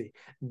transparency.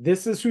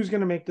 This is who's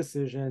going to make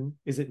decision.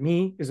 Is it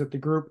me? Is it the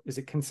group? Is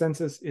it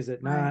consensus? Is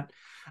it not?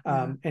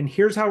 And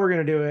here's how we're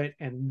going to do it.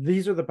 And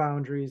these are the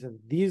boundaries and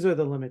these are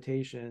the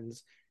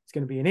limitations. It's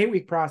going to be an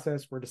 8-week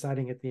process. We're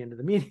deciding at the end of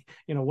the meeting,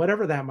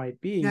 whatever that might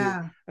be.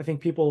 I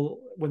think people,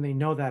 when they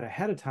know that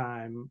ahead of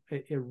time,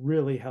 it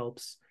really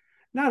helps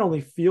not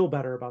only feel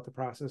better about the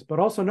process, but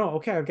also know,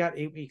 okay, I've got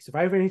 8 weeks. If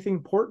I have anything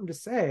important to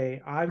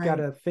say, I've got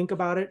to think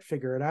about it,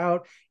 figure it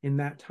out in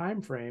that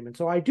time frame. And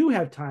so I do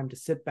have time to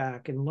sit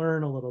back and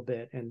learn a little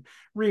bit and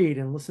read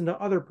and listen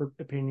to other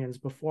opinions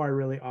before I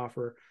really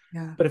offer.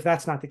 But if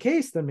that's not the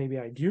case, then maybe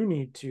I do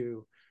need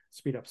to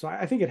speed up. So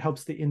I think it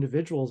helps the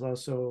individuals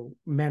also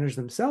manage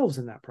themselves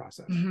in that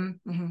process.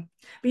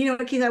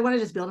 But Keith, I want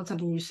to just build on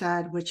something you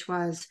said, which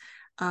was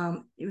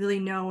really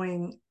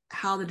knowing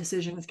how the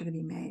decision is going to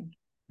be made.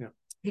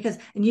 Because,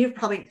 and you've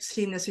probably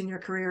seen this in your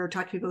career or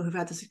talked to people who've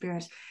had this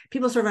experience,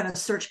 people serve on a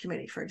search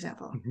committee, for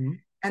example,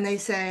 and they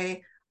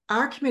say,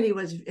 our committee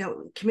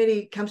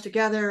committee comes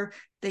together,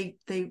 they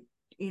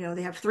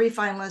have 3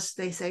 finalists,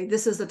 they say,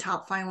 this is the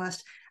top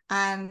finalist,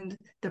 and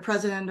the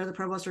president or the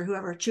provost or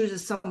whoever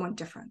chooses someone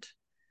different.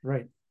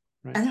 Right.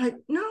 And they're like,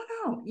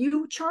 no,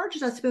 you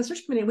charged us to be on the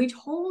search committee, and we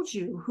told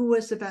you who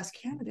was the best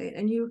candidate,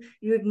 and you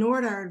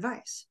ignored our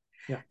advice.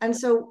 And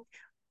so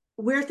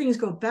where things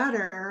go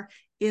better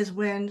is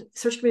when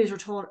search committees are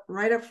told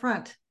right up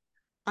front,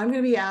 I'm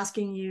going to be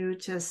asking you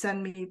to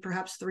send me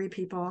perhaps 3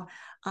 people.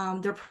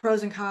 There are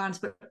pros and cons,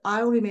 but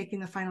I will be making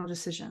the final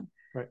decision.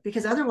 Right.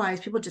 Because otherwise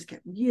people just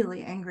get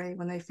really angry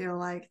when they feel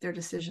like their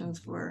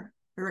decisions their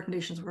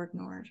recommendations were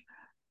ignored.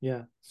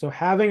 Yeah. So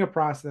having a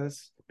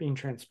process, being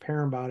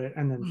transparent about it,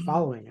 and then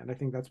following it. I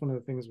think that's one of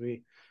the things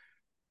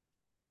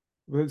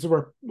it's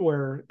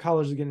where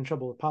colleges get in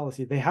trouble with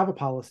policy. They have a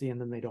policy and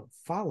then they don't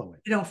follow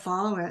it. They don't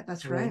follow it.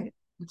 That's right.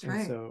 That's and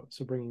right.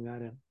 So bringing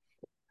that in.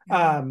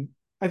 Yeah.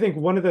 I think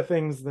one of the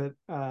things that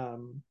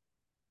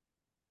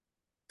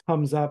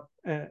comes up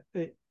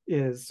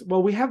is,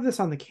 well, we have this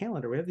on the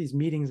calendar. We have these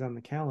meetings on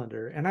the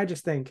calendar. And I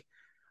just think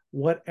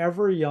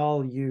whatever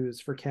y'all use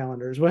for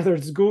calendars, whether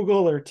it's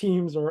Google or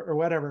Teams or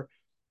whatever,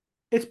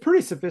 it's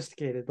pretty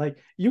sophisticated. Like,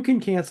 you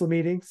can cancel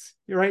meetings,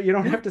 right? You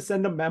don't have to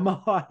send a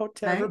memo out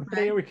to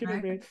everybody.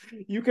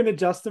 You can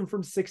adjust them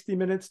from 60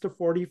 minutes to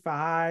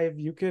 45.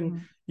 You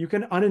can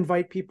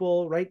uninvite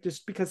people, right?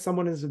 Just because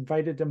someone is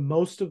invited to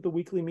most of the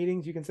weekly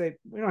meetings, you can say,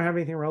 we don't have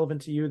anything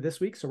relevant to you this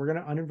week, so we're going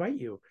to uninvite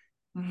you.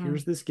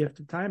 Here's this gift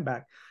of time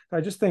back. So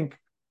I just think,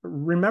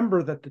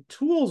 remember that the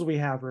tools we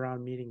have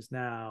around meetings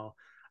now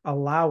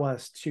allow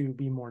us to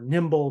be more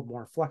nimble,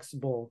 more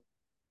flexible,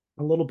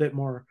 a little bit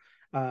more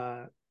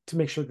to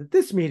make sure that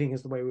this meeting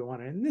is the way we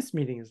want it and this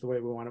meeting is the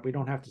way we want it. We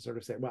don't have to sort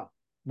of say, well,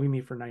 we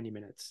meet for 90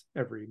 minutes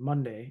every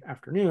Monday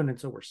afternoon, and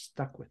so we're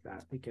stuck with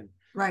that. We can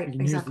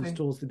use these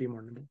tools to be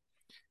more nimble.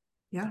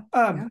 Yeah.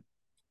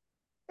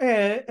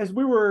 As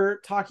we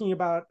were talking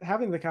about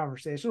having the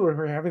conversation,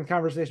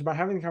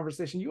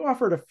 you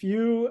offered a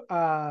few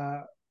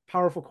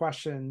powerful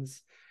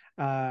questions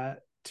to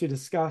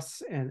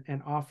discuss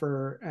and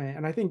offer.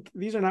 And I think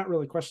these are not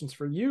really questions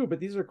for you, but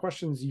these are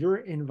questions you're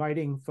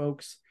inviting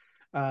folks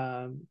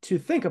to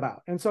think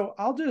about. And so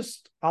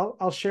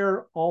I'll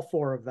share all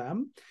four of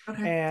them,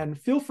 and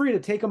feel free to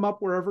take them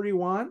up wherever you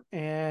want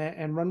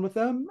and run with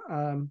them.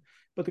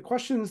 But the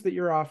questions that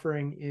you're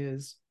offering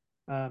is,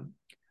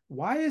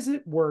 why is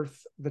it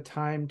worth the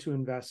time to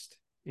invest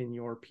in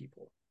your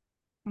people?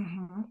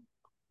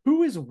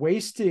 Who is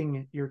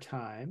wasting your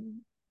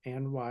time,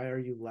 and why are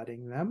you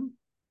letting them?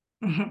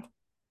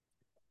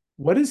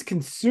 What is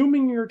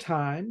consuming your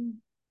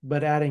time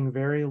but adding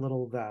very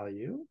little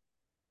value?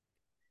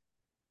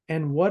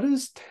 And what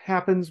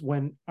happens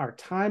when our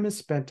time is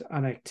spent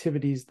on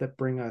activities that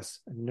bring us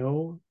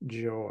no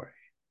joy?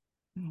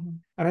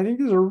 And I think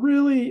these are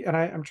really, and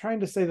I'm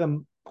trying to say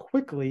them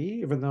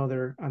quickly, even though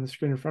they're on the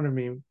screen in front of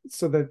me,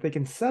 so that they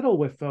can settle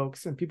with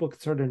folks and people can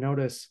sort of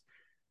notice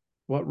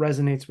what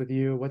resonates with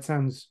you, what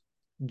sounds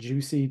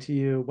juicy to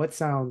you, what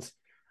sounds,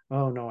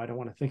 oh no, I don't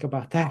want to think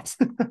about that,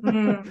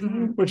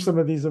 which some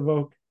of these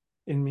evoke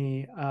in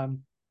me.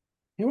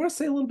 You want to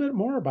say a little bit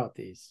more about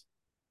these?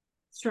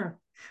 Sure.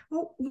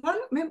 Well,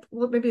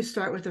 maybe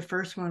start with the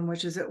first one,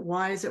 which is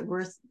why is it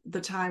worth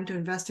the time to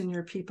invest in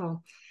your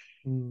people?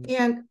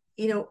 And,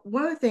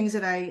 one of the things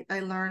that I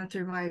learned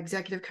through my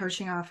executive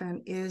coaching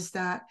often is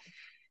that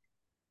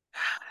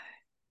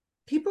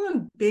people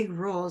in big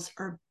roles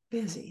are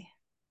busy,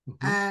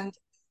 and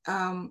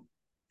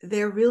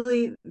they're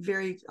really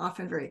very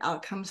often very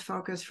outcomes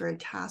focused, very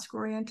task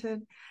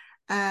oriented.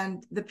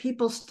 And the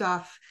people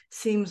stuff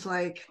seems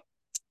like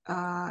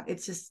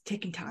it's just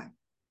taking time.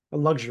 A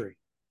luxury.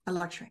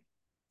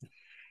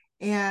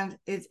 And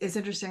it's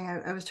interesting.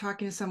 I was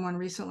talking to someone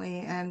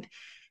recently, and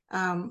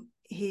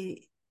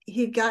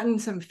he'd gotten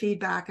some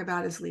feedback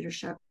about his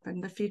leadership.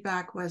 And the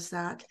feedback was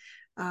that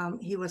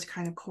he was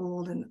kind of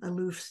cold and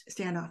aloof,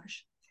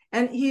 standoffish.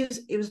 And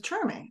it was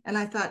charming. And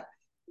I thought,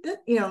 that,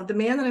 the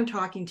man that I'm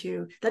talking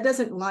to, that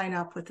doesn't line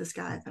up with this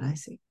guy that I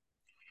see.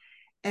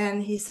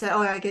 And he said,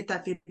 oh, I get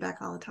that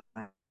feedback all the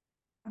time.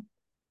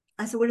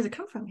 I said, where does it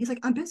come from? He's like,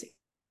 I'm busy.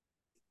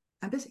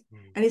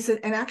 And he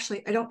said, and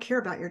actually, I don't care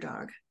about your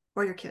dog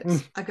or your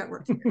kids. I've got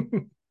work to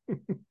do.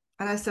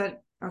 And I said,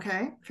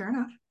 okay, fair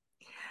enough.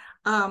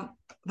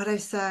 But I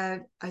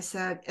said,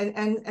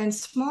 and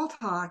small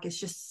talk is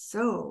just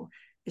so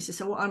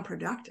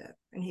unproductive.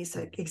 And he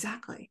said,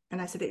 exactly.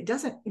 And I said, it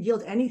doesn't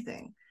yield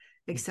anything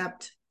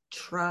except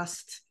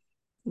trust,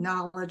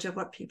 knowledge of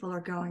what people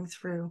are going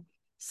through,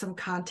 some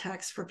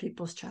context for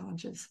people's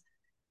challenges.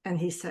 And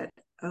he said,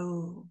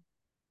 oh.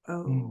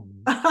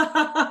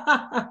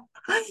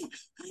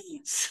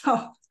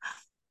 So,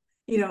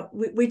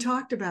 we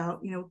talked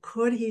about,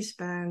 could he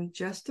spend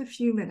just a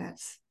few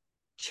minutes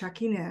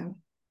checking in,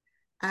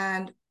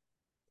 and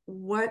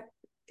what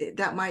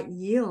that might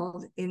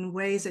yield in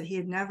ways that he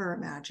had never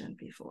imagined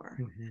before.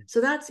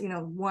 So that's,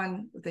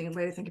 one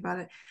way to think about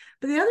it.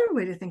 But the other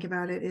way to think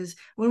about it is,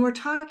 when we're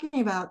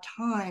talking about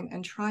time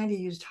and trying to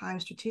use time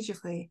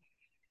strategically,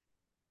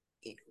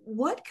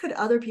 what could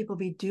other people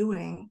be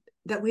doing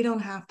that we don't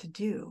have to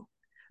do?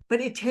 But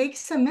it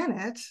takes a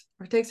minute,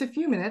 or it takes a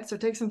few minutes, or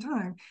takes some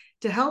time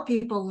to help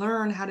people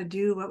learn how to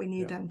do what we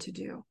need them to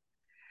do.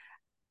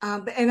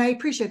 And I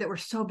appreciate that we're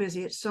so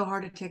busy. It's so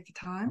hard to take the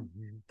time,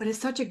 but it's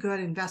such a good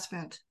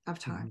investment of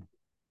time.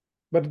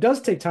 But it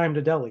does take time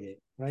to delegate,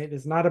 right?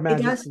 It's not a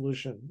magic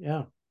solution.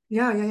 Yeah.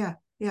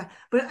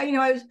 But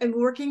I'm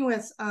working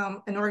with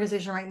an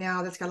organization right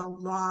now that's got a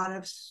lot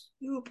of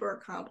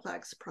super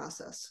complex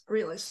process,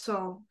 really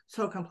so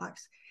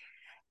complex.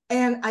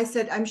 And I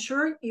said, I'm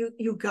sure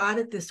you got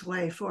it this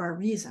way for a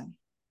reason,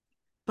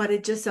 but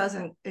it just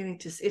doesn't, I mean,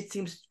 it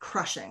seems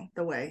crushing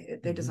the way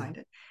they designed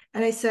it.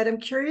 And I said, I'm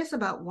curious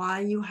about why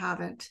you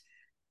haven't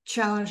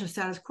challenged the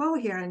status quo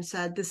here and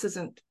said, this is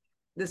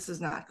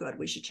not good.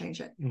 We should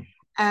change it.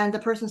 And the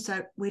person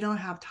said, we don't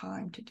have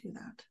time to do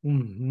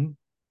that.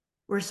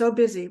 We're so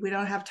busy. We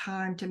don't have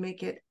time to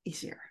make it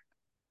easier.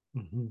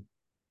 And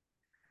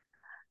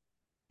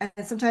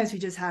sometimes we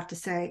just have to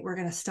say, we're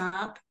going to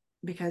stop,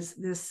 because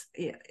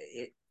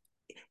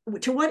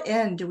to what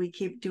end do we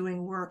keep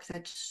doing work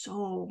that's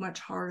so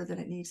much harder than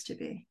it needs to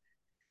be?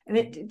 And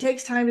it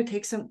takes time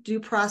to do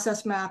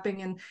process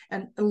mapping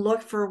and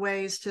look for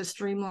ways to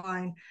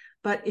streamline.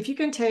 But if you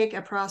can take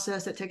a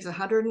process that takes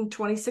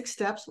 126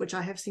 steps, which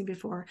I have seen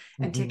before,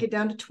 and take it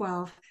down to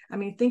 12, I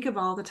mean, think of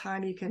all the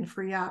time you can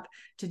free up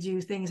to do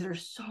things that are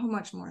so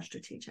much more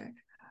strategic.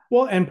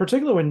 Well, and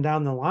particularly when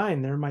down the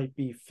line, there might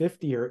be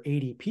 50 or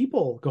 80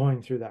 people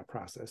going through that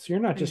process. So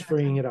you're not just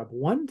freeing it up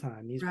one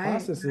time. These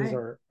processes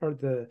are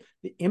the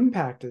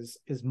impact is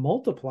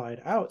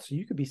multiplied out. So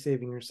you could be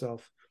saving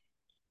yourself,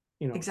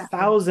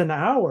 1,000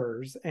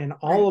 hours, and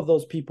all of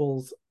those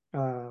people's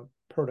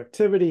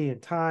productivity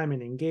and time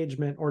and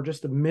engagement, or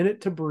just a minute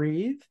to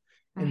breathe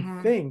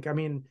and think. I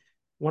mean,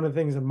 one of the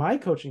things in my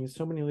coaching is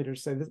so many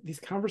leaders say that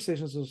these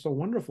conversations are so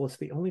wonderful. It's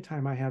the only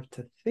time I have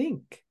to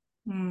think.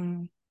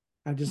 I'm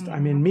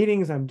in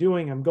meetings, I'm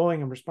going,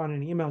 I'm responding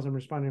to emails, I'm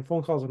responding to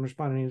phone calls, I'm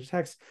responding to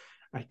texts.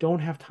 I don't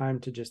have time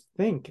to just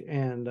think.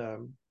 And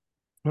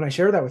when I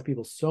share that with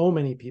people, so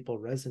many people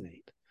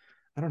resonate.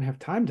 I don't have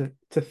time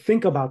to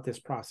think about this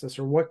process,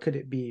 or what could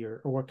it be, or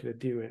what could it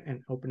do,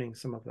 and opening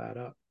some of that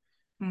up.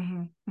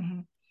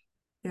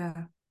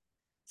 Yeah.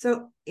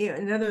 So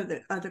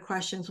another of the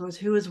questions was,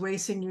 who is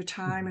wasting your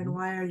time and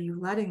why are you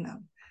letting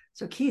them?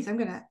 So Keith, I'm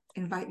going to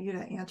invite you to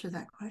answer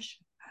that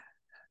question.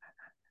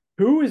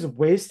 Who is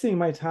wasting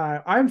my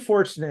time? I'm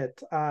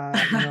fortunate.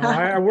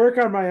 I work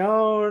on my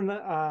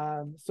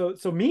own.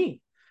 So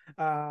me,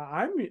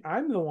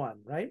 I'm the one,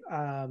 right?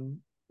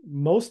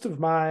 Most of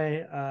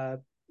my,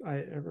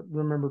 I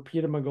remember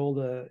Peter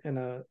Magolda in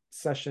a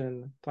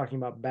session talking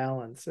about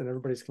balance, and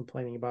everybody's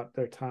complaining about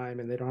their time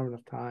and they don't have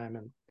enough time,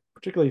 and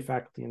particularly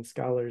faculty and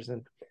scholars.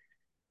 And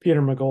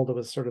Peter Magolda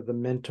was sort of the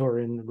mentor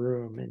in the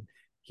room, and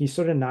he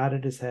sort of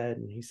nodded his head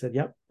and he said,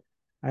 yep,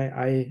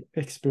 I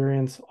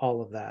experience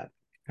all of that.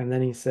 And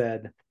then he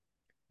said,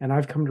 and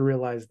I've come to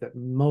realize that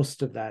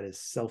most of that is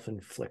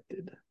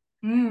self-inflicted.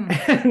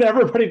 And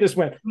everybody just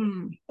went,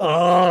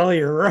 oh,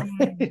 you're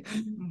right.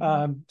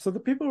 So the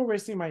people who are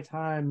wasting my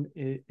time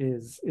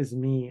is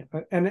me.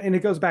 And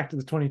it goes back to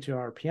the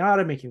 22-hour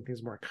piata, making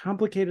things more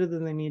complicated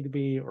than they need to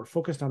be, or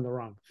focused on the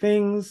wrong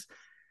things,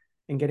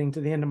 and getting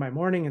to the end of my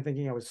morning and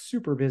thinking I was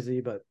super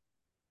busy, but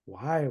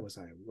why was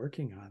I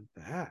working on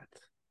that?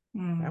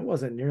 That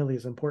wasn't nearly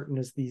as important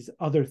as these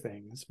other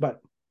things.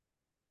 But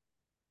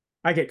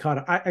I get caught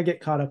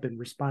up in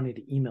responding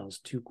to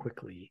emails too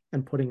quickly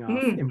and putting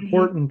off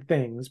important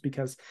things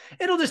because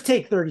it'll just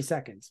take 30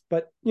 seconds,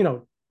 but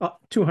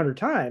 200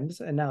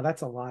 times. And now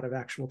that's a lot of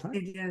actual time.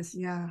 It is.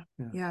 Yeah.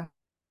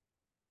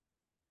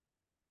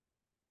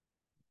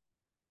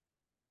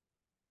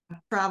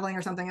 Traveling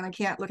or something, and I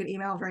can't look at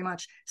email very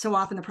much. So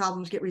often the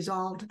problems get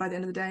resolved by the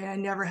end of the day. I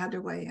never had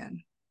to weigh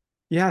in.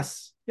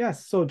 Yes.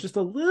 So just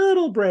a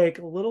little break,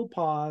 a little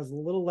pause, a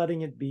little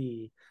letting it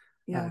be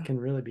can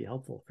really be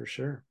helpful for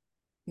sure.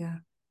 Yeah.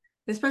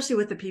 Especially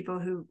with the people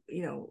who,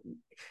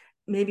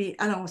 maybe,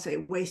 I don't want to say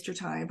waste your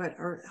time, but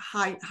are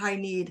high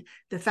need.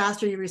 The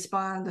faster you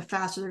respond, the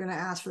faster they're going to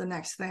ask for the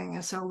next thing.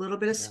 And so a little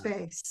bit of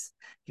space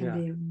can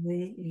be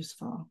really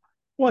useful.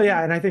 Well,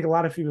 yeah. And I think a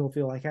lot of people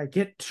feel like I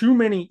get too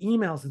many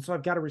emails, and so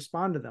I've got to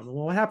respond to them.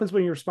 Well, what happens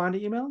when you respond to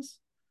emails?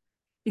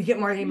 You get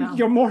more emails. You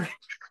get more.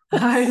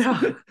 I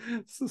know.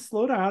 So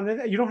slow down.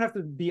 You don't have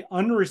to be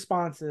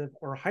unresponsive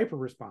or hyper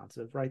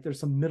responsive, right? There's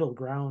some middle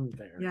ground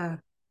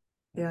there.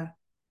 Yeah.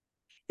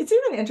 It's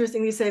even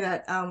interesting you say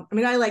that.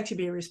 I like to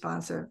be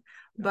responsive,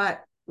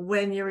 but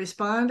when you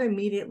respond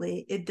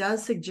immediately, it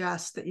does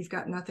suggest that you've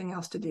got nothing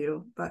else to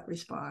do but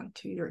respond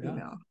to your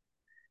email.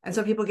 And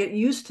so people get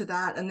used to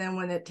that. And then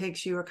when it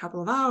takes you a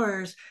couple of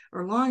hours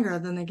or longer,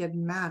 then they get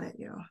mad at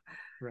you.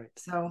 Right.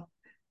 So,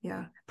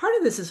 part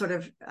of this is sort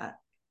of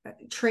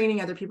training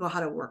other people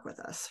how to work with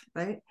us,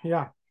 right?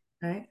 Yeah.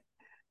 Right.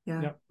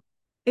 Yeah. Yep.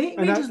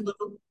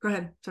 Go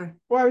ahead. Sorry.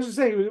 Well, I was just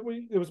saying,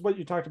 it was what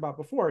you talked about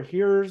before.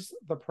 Here's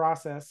the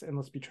process, and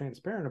let's be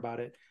transparent about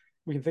it.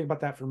 We can think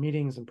about that for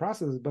meetings and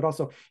processes, but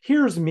also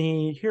here's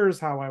me, here's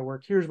how I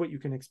work, here's what you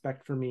can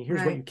expect from me,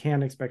 here's what you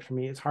can expect from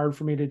me. It's hard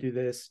for me to do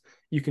this.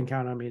 You can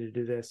count on me to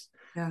do this.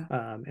 Yeah.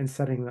 And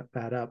setting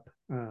that up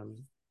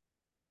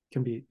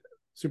can be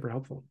super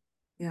helpful.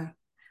 Yeah.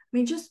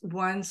 Just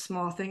one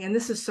small thing, and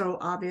this is so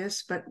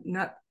obvious, but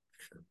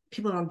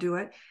people don't do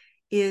it,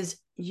 is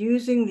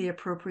using the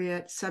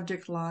appropriate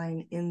subject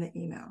line in the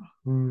email.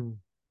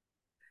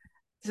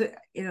 So,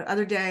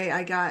 other day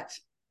I got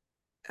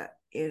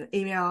an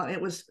email, and it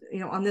was,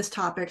 on this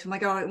topic. So I'm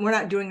like, oh, we're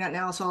not doing that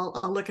now, so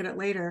I'll look at it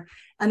later.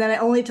 And then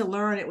only to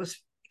learn it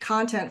was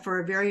content for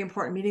a very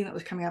important meeting that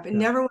was coming up, it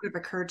never would have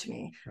occurred to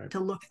me to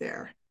look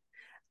there.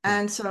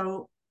 And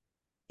so,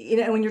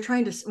 when you're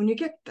trying to, when you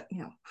get,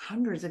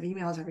 hundreds of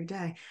emails every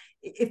day,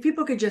 if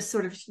people could just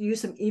sort of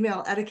use some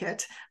email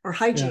etiquette or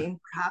hygiene,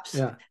 perhaps,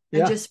 and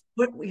just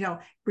put,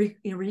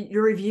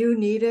 your review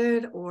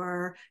needed,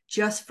 or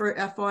just for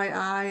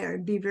FYI, or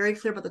be very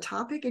clear about the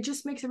topic, it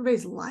just makes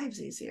everybody's lives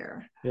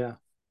easier. Yeah,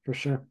 for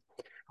sure.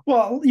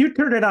 Well, you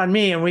turned it on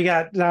me and we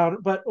got down,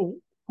 but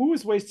who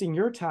is wasting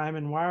your time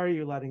and why are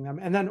you letting them?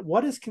 And then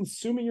what is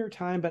consuming your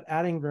time but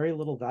adding very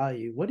little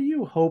value? What do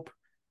you hope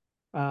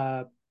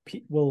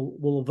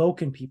will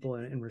evoke in people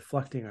in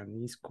reflecting on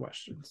these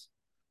questions?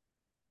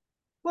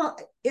 Well,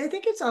 I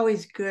think it's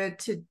always good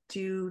to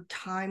do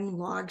time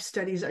log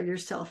studies of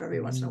yourself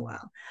every once in a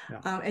while.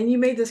 And you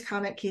made this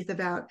comment, Keith,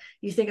 about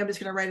you think I'm just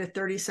going to write a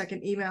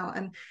 30-second email.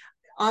 And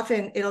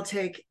often it'll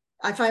take,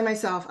 I find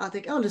myself, I'll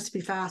think, oh, just be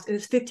fast. And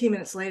it's 15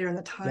 minutes later and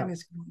the time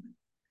is gone.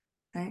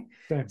 Right.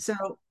 Same. So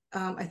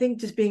I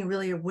think just being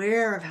really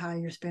aware of how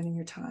you're spending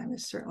your time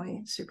is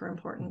certainly super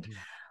important.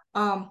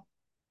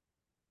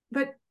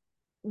 But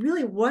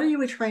really, what are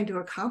you trying to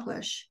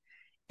accomplish?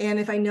 And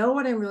if I know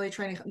what I'm really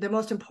trying to, the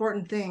most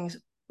important things,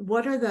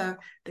 what are the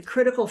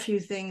critical few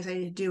things I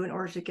need to do in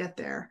order to get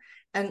there?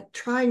 And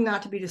trying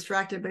not to be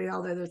distracted by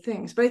all the other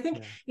things. But I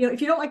think,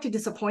 if you don't like to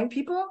disappoint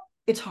people,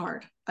 it's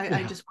hard.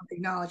 I just want to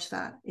acknowledge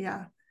that.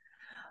 Yeah.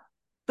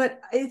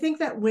 But I think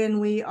that when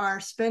we are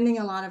spending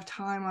a lot of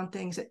time on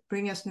things that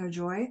bring us no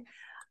joy,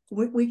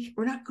 we're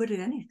not good at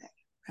anything.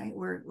 Right?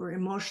 We're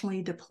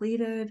emotionally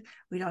depleted.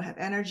 We don't have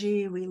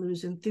energy. We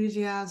lose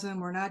enthusiasm.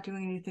 We're not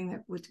doing anything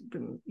that would,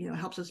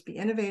 helps us be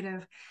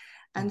innovative.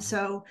 And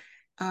so,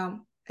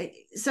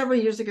 several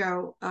years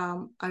ago,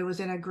 I was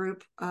in a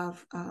group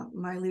of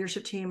my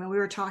leadership team, and we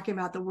were talking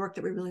about the work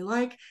that we really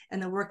like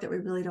and the work that we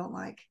really don't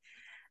like.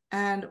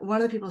 And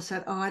one of the people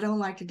said, "Oh, I don't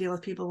like to deal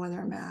with people when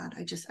they're mad.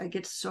 I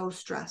get so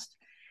stressed."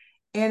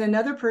 And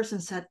another person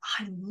said,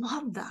 "I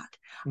love that.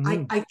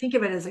 I think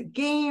of it as a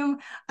game.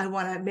 I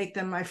want to make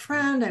them my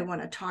friend. I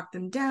want to talk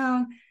them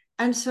down."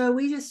 And so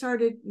we just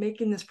started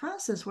making this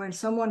process where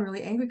someone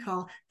really angry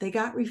called, they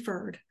got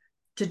referred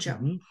to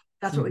Joan.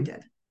 That's what we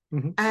did.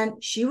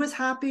 And she was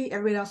happy.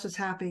 Everybody else was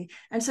happy.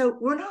 And so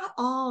we're not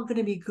all going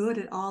to be good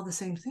at all the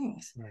same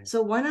things.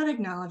 So why not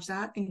acknowledge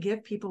that and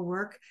give people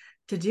work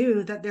to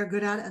do that they're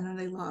good at and that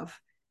they love.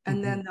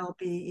 And then they'll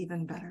be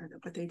even better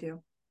at what they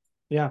do.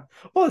 Yeah.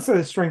 Well, it's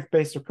a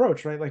strength-based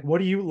approach, right? Like, what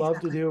do you love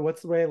to do?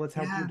 What's the way? Let's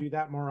help you do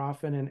that more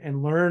often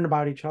and learn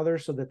about each other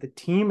so that the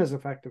team is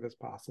effective as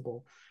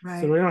possible.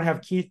 So we don't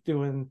have Keith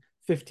doing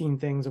 15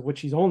 things of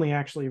which he's only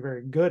actually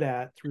very good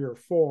at 3 or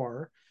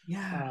 4.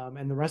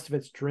 And the rest of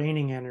it's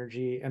draining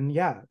energy and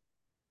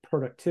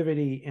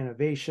productivity,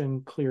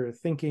 innovation, clear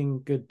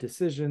thinking, good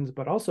decisions,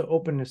 but also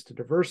openness to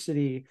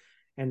diversity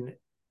and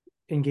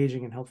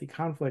engaging in healthy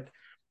conflict.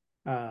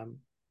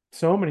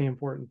 So many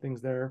important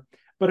things there.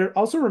 But it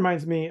also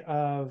reminds me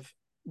of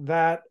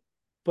that,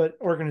 but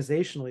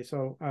organizationally.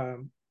 So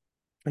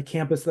a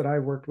campus that I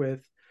worked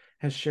with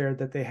has shared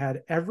that they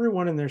had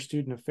everyone in their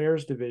student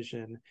affairs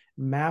division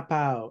map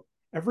out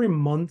every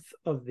month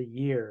of the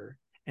year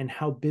and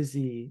how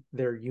busy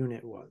their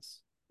unit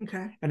was.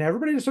 And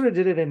everybody just sort of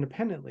did it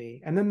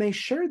independently. And then they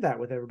shared that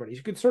with everybody.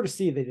 You could sort of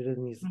see they did it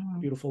in these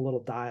beautiful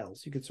little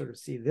dials. You could sort of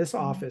see this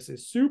office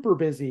is super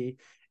busy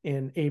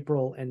in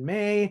April and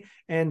May,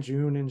 and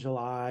June and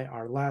July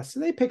are less.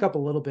 And they pick up a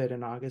little bit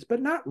in August,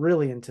 but not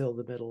really until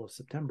the middle of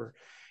September.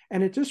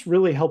 And it just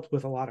really helped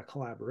with a lot of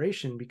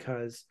collaboration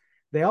because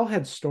they all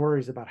had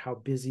stories about how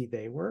busy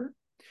they were,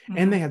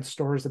 and they had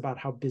stories about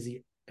how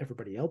busy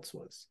everybody else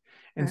was.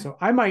 And so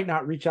I might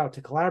not reach out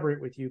to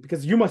collaborate with you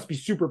because you must be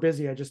super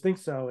busy. I just think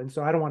so. And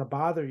so I don't want to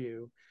bother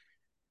you.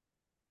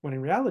 When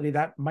in reality,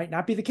 that might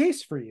not be the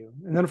case for you.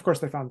 And then, of course,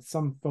 they found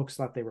some folks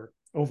thought they were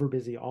over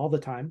busy all the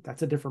time.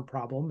 That's a different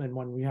problem and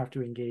one we have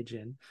to engage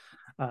in.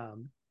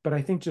 But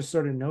I think just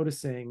sort of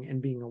noticing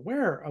and being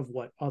aware of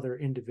what other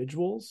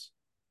individuals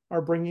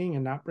are bringing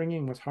and not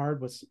bringing, what's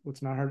hard,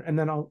 what's not hard. And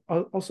then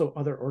also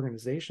other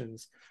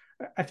organizations.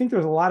 I think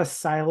there's a lot of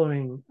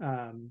siloing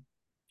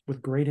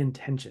with great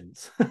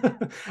intentions.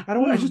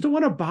 I just don't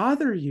want to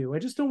bother you. I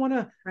just don't want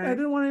to, I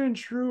don't want to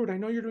intrude. I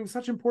know you're doing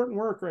such important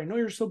work, or I know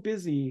you're so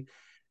busy.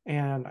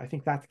 And I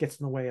think that gets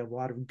in the way of a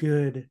lot of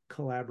good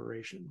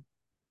collaboration.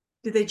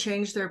 Did they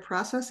change their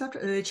process after?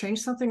 Did they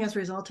change something as a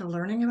result of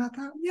learning about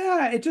that?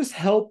 Yeah, it just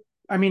helped.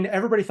 I mean,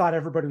 everybody thought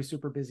everybody was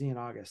super busy in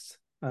August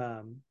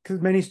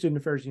because many student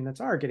affairs units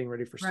are getting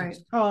ready for students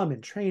to come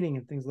and training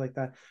and things like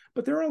that.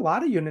 But there are a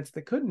lot of units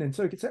that couldn't. And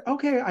so you could say,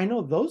 okay, I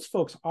know those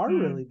folks are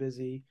really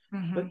busy,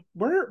 but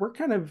we're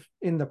kind of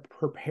in the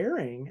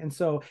preparing. And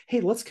so,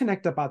 hey, let's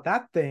connect about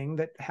that thing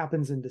that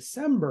happens in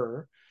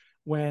December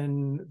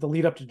when the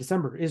lead up to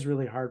December is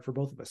really hard for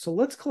both of us. So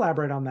let's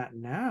collaborate on that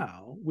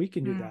now. We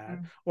can do that.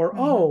 Or,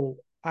 oh,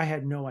 I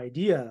had no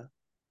idea.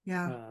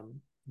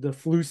 The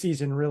flu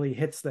season really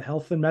hits the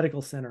health and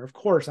medical center. Of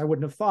course, I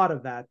wouldn't have thought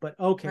of that, but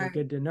okay,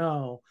 good to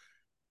know.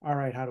 All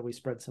right, how do we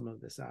spread some of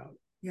this out?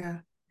 Yeah.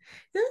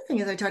 The other thing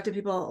is I talk to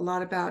people a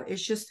lot about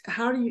is just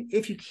how do you,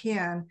 if you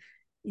can,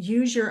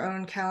 use your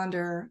own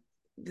calendar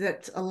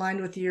that's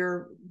aligned with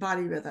your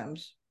body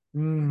rhythms.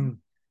 Mm.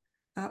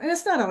 And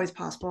it's not always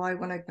possible. I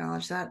want to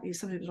acknowledge that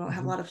some people don't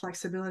have a lot of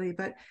flexibility,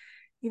 but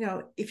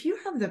if you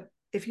have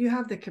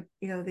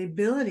the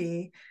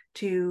ability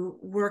to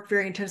work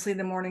very intensely in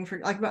the morning, for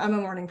like I'm a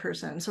morning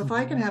person, so if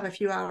I can have a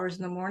few hours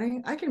in the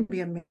morning, I can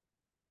be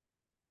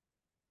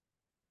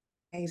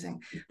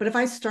amazing. But if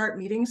I start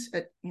meetings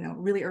at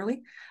really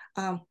early,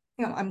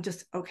 I'm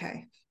just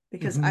okay,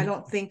 because I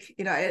don't think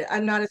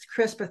I'm not as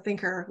crisp a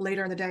thinker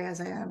later in the day as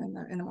I am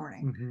in the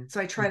morning. So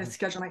I try to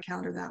schedule my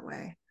calendar that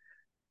way.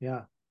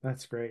 Yeah,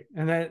 that's great.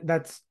 And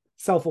that's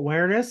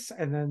self-awareness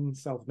and then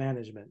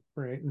self-management,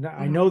 right?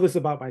 I know this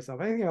about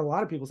myself. I think a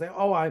lot of people say,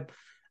 oh,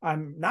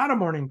 I'm not a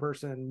morning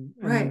person,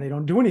 and then they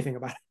don't do anything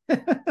about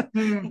it.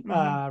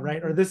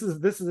 Right. Or this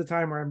is a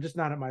time where I'm just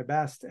not at my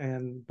best,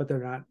 but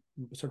they're not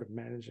sort of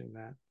managing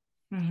that.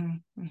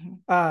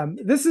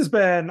 This has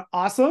been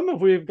awesome.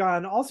 We've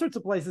gone all sorts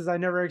of places I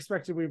never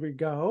expected we would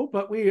go,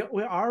 but we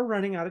are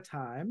running out of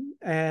time.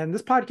 And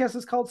this podcast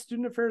is called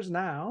Student Affairs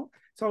Now.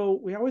 So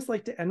we always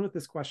like to end with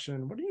this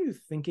question: what are you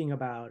thinking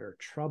about, or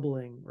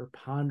troubling, or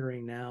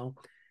pondering now?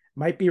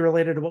 Might be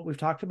related to what we've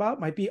talked about,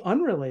 might be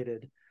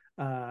unrelated.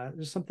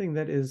 There's something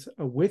that is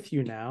with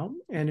you now.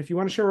 And if you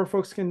want to share where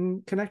folks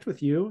can connect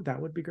with you,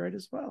 that would be great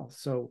as well.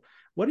 So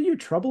what are you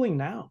troubling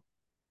now?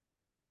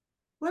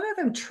 What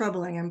I'm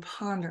troubling and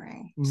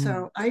pondering.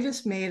 So I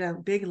just made a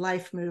big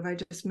life move. I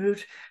just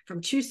moved from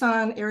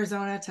Tucson,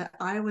 Arizona to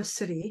Iowa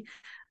City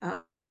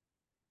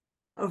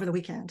over the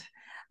weekend.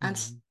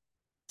 And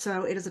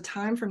so it is a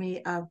time for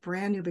me of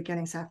brand new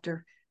beginnings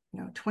after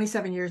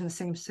 27 years in the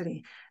same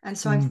city. And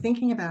so I'm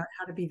thinking about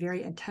how to be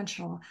very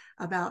intentional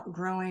about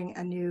growing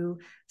a new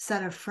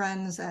set of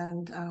friends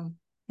and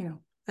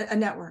a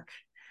network.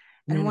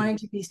 And wanting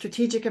to be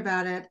strategic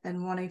about it,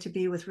 and wanting to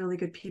be with really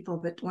good people,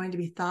 but wanting to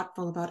be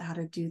thoughtful about how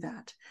to do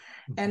that.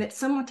 And it's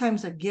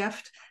sometimes a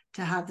gift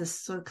to have this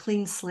sort of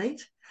clean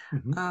slate.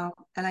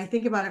 And I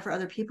think about it for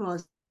other people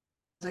as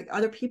like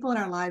other people in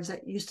our lives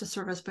that used to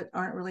serve us but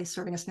aren't really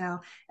serving us now.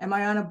 Am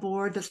I on a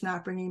board that's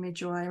not bringing me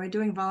joy? Am I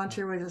doing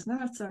volunteer work that's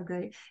not so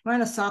great? Am I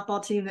on a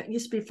softball team that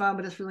used to be fun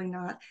but it's really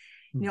not?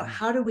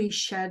 How do we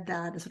shed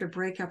that and sort of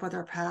break up with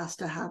our past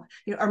to have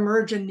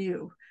emerge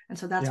anew? And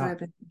so that's what I've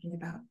been thinking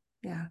about.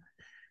 Yeah.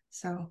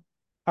 So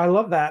I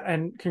love that.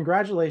 And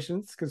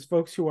congratulations, because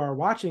folks who are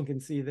watching can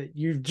see that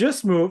you've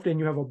just moved and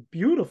you have a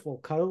beautiful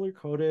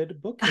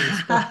color-coded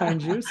bookcase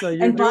behind you. So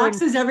you're and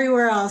boxes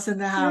everywhere else in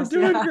the house.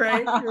 You're doing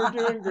great. You're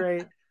doing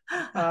great.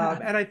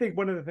 And I think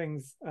one of the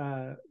things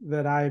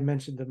that I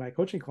mentioned to my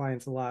coaching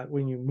clients a lot,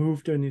 when you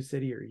move to a new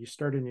city or you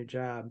start a new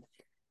job,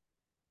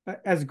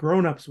 as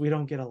grownups, we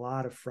don't get a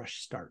lot of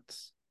fresh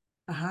starts.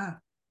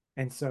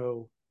 And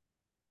so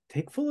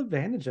take full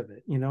advantage of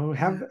it.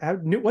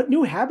 What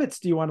new habits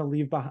do you want to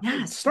leave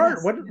behind?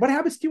 What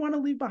habits do you want to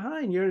leave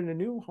behind? You're in a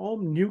new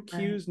home, new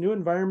cues, new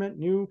environment,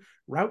 new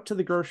route to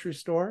the grocery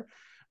store.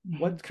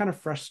 What kind of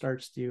fresh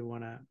starts do you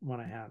want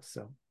to have?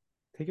 So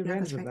take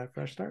advantage of that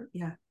fresh start.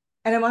 Yeah.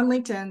 And I'm on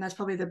LinkedIn. That's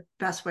probably the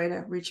best way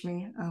to reach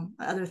me.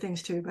 Other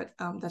things too, but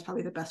that's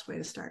probably the best way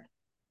to start.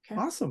 Okay.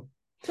 Awesome.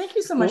 Thank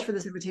you so much for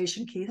this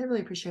invitation, Keith. I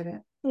really appreciate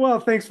it. Well,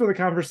 thanks for the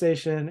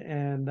conversation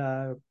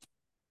and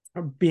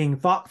being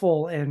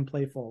thoughtful and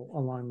playful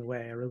along the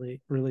way. I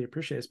really, really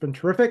appreciate it. It's been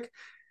terrific.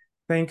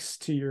 Thanks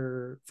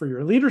for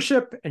your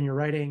leadership and your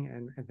writing,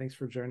 and thanks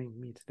for joining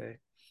me today.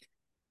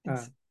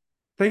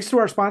 Thanks to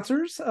our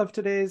sponsors of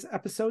today's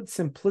episode,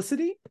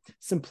 Simplicity.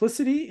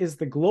 Simplicity is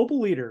the global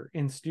leader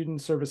in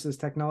student services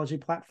technology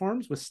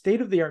platforms with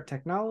state-of-the-art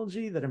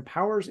technology that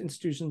empowers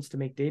institutions to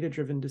make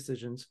data-driven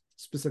decisions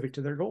specific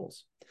to their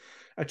goals.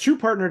 A true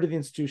partner to the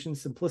institution,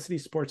 Simplicity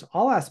supports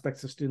all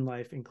aspects of student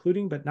life,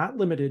 including but not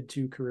limited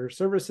to career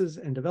services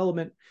and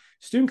development,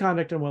 student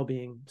conduct and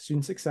well-being,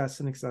 student success,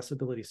 and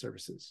accessibility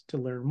services. To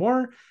learn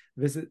more,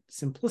 visit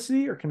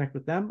Simplicity or connect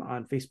with them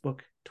on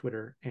Facebook,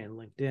 Twitter, and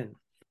LinkedIn.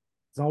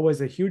 As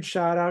always, a huge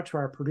shout out to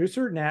our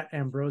producer, Nat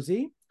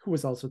Ambrosi, who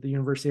was also at the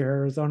University of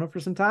Arizona for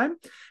some time,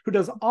 who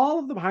does all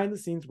of the behind the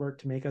scenes work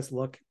to make us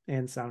look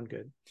and sound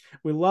good.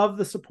 We love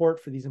the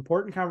support for these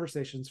important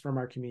conversations from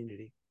our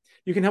community.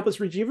 You can help us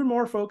reach even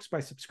more folks by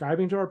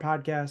subscribing to our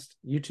podcast,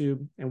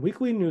 YouTube, and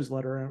weekly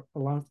newsletter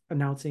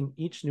announcing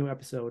each new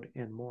episode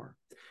and more.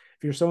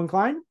 If you're so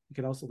inclined, you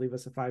can also leave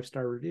us a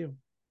 5-star review.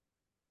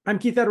 I'm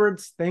Keith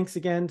Edwards. Thanks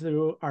again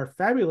to our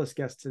fabulous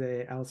guest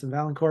today, Allison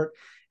Vaillancourt,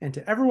 and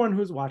to everyone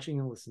who's watching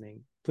and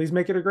listening. Please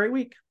make it a great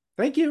week.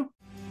 Thank you.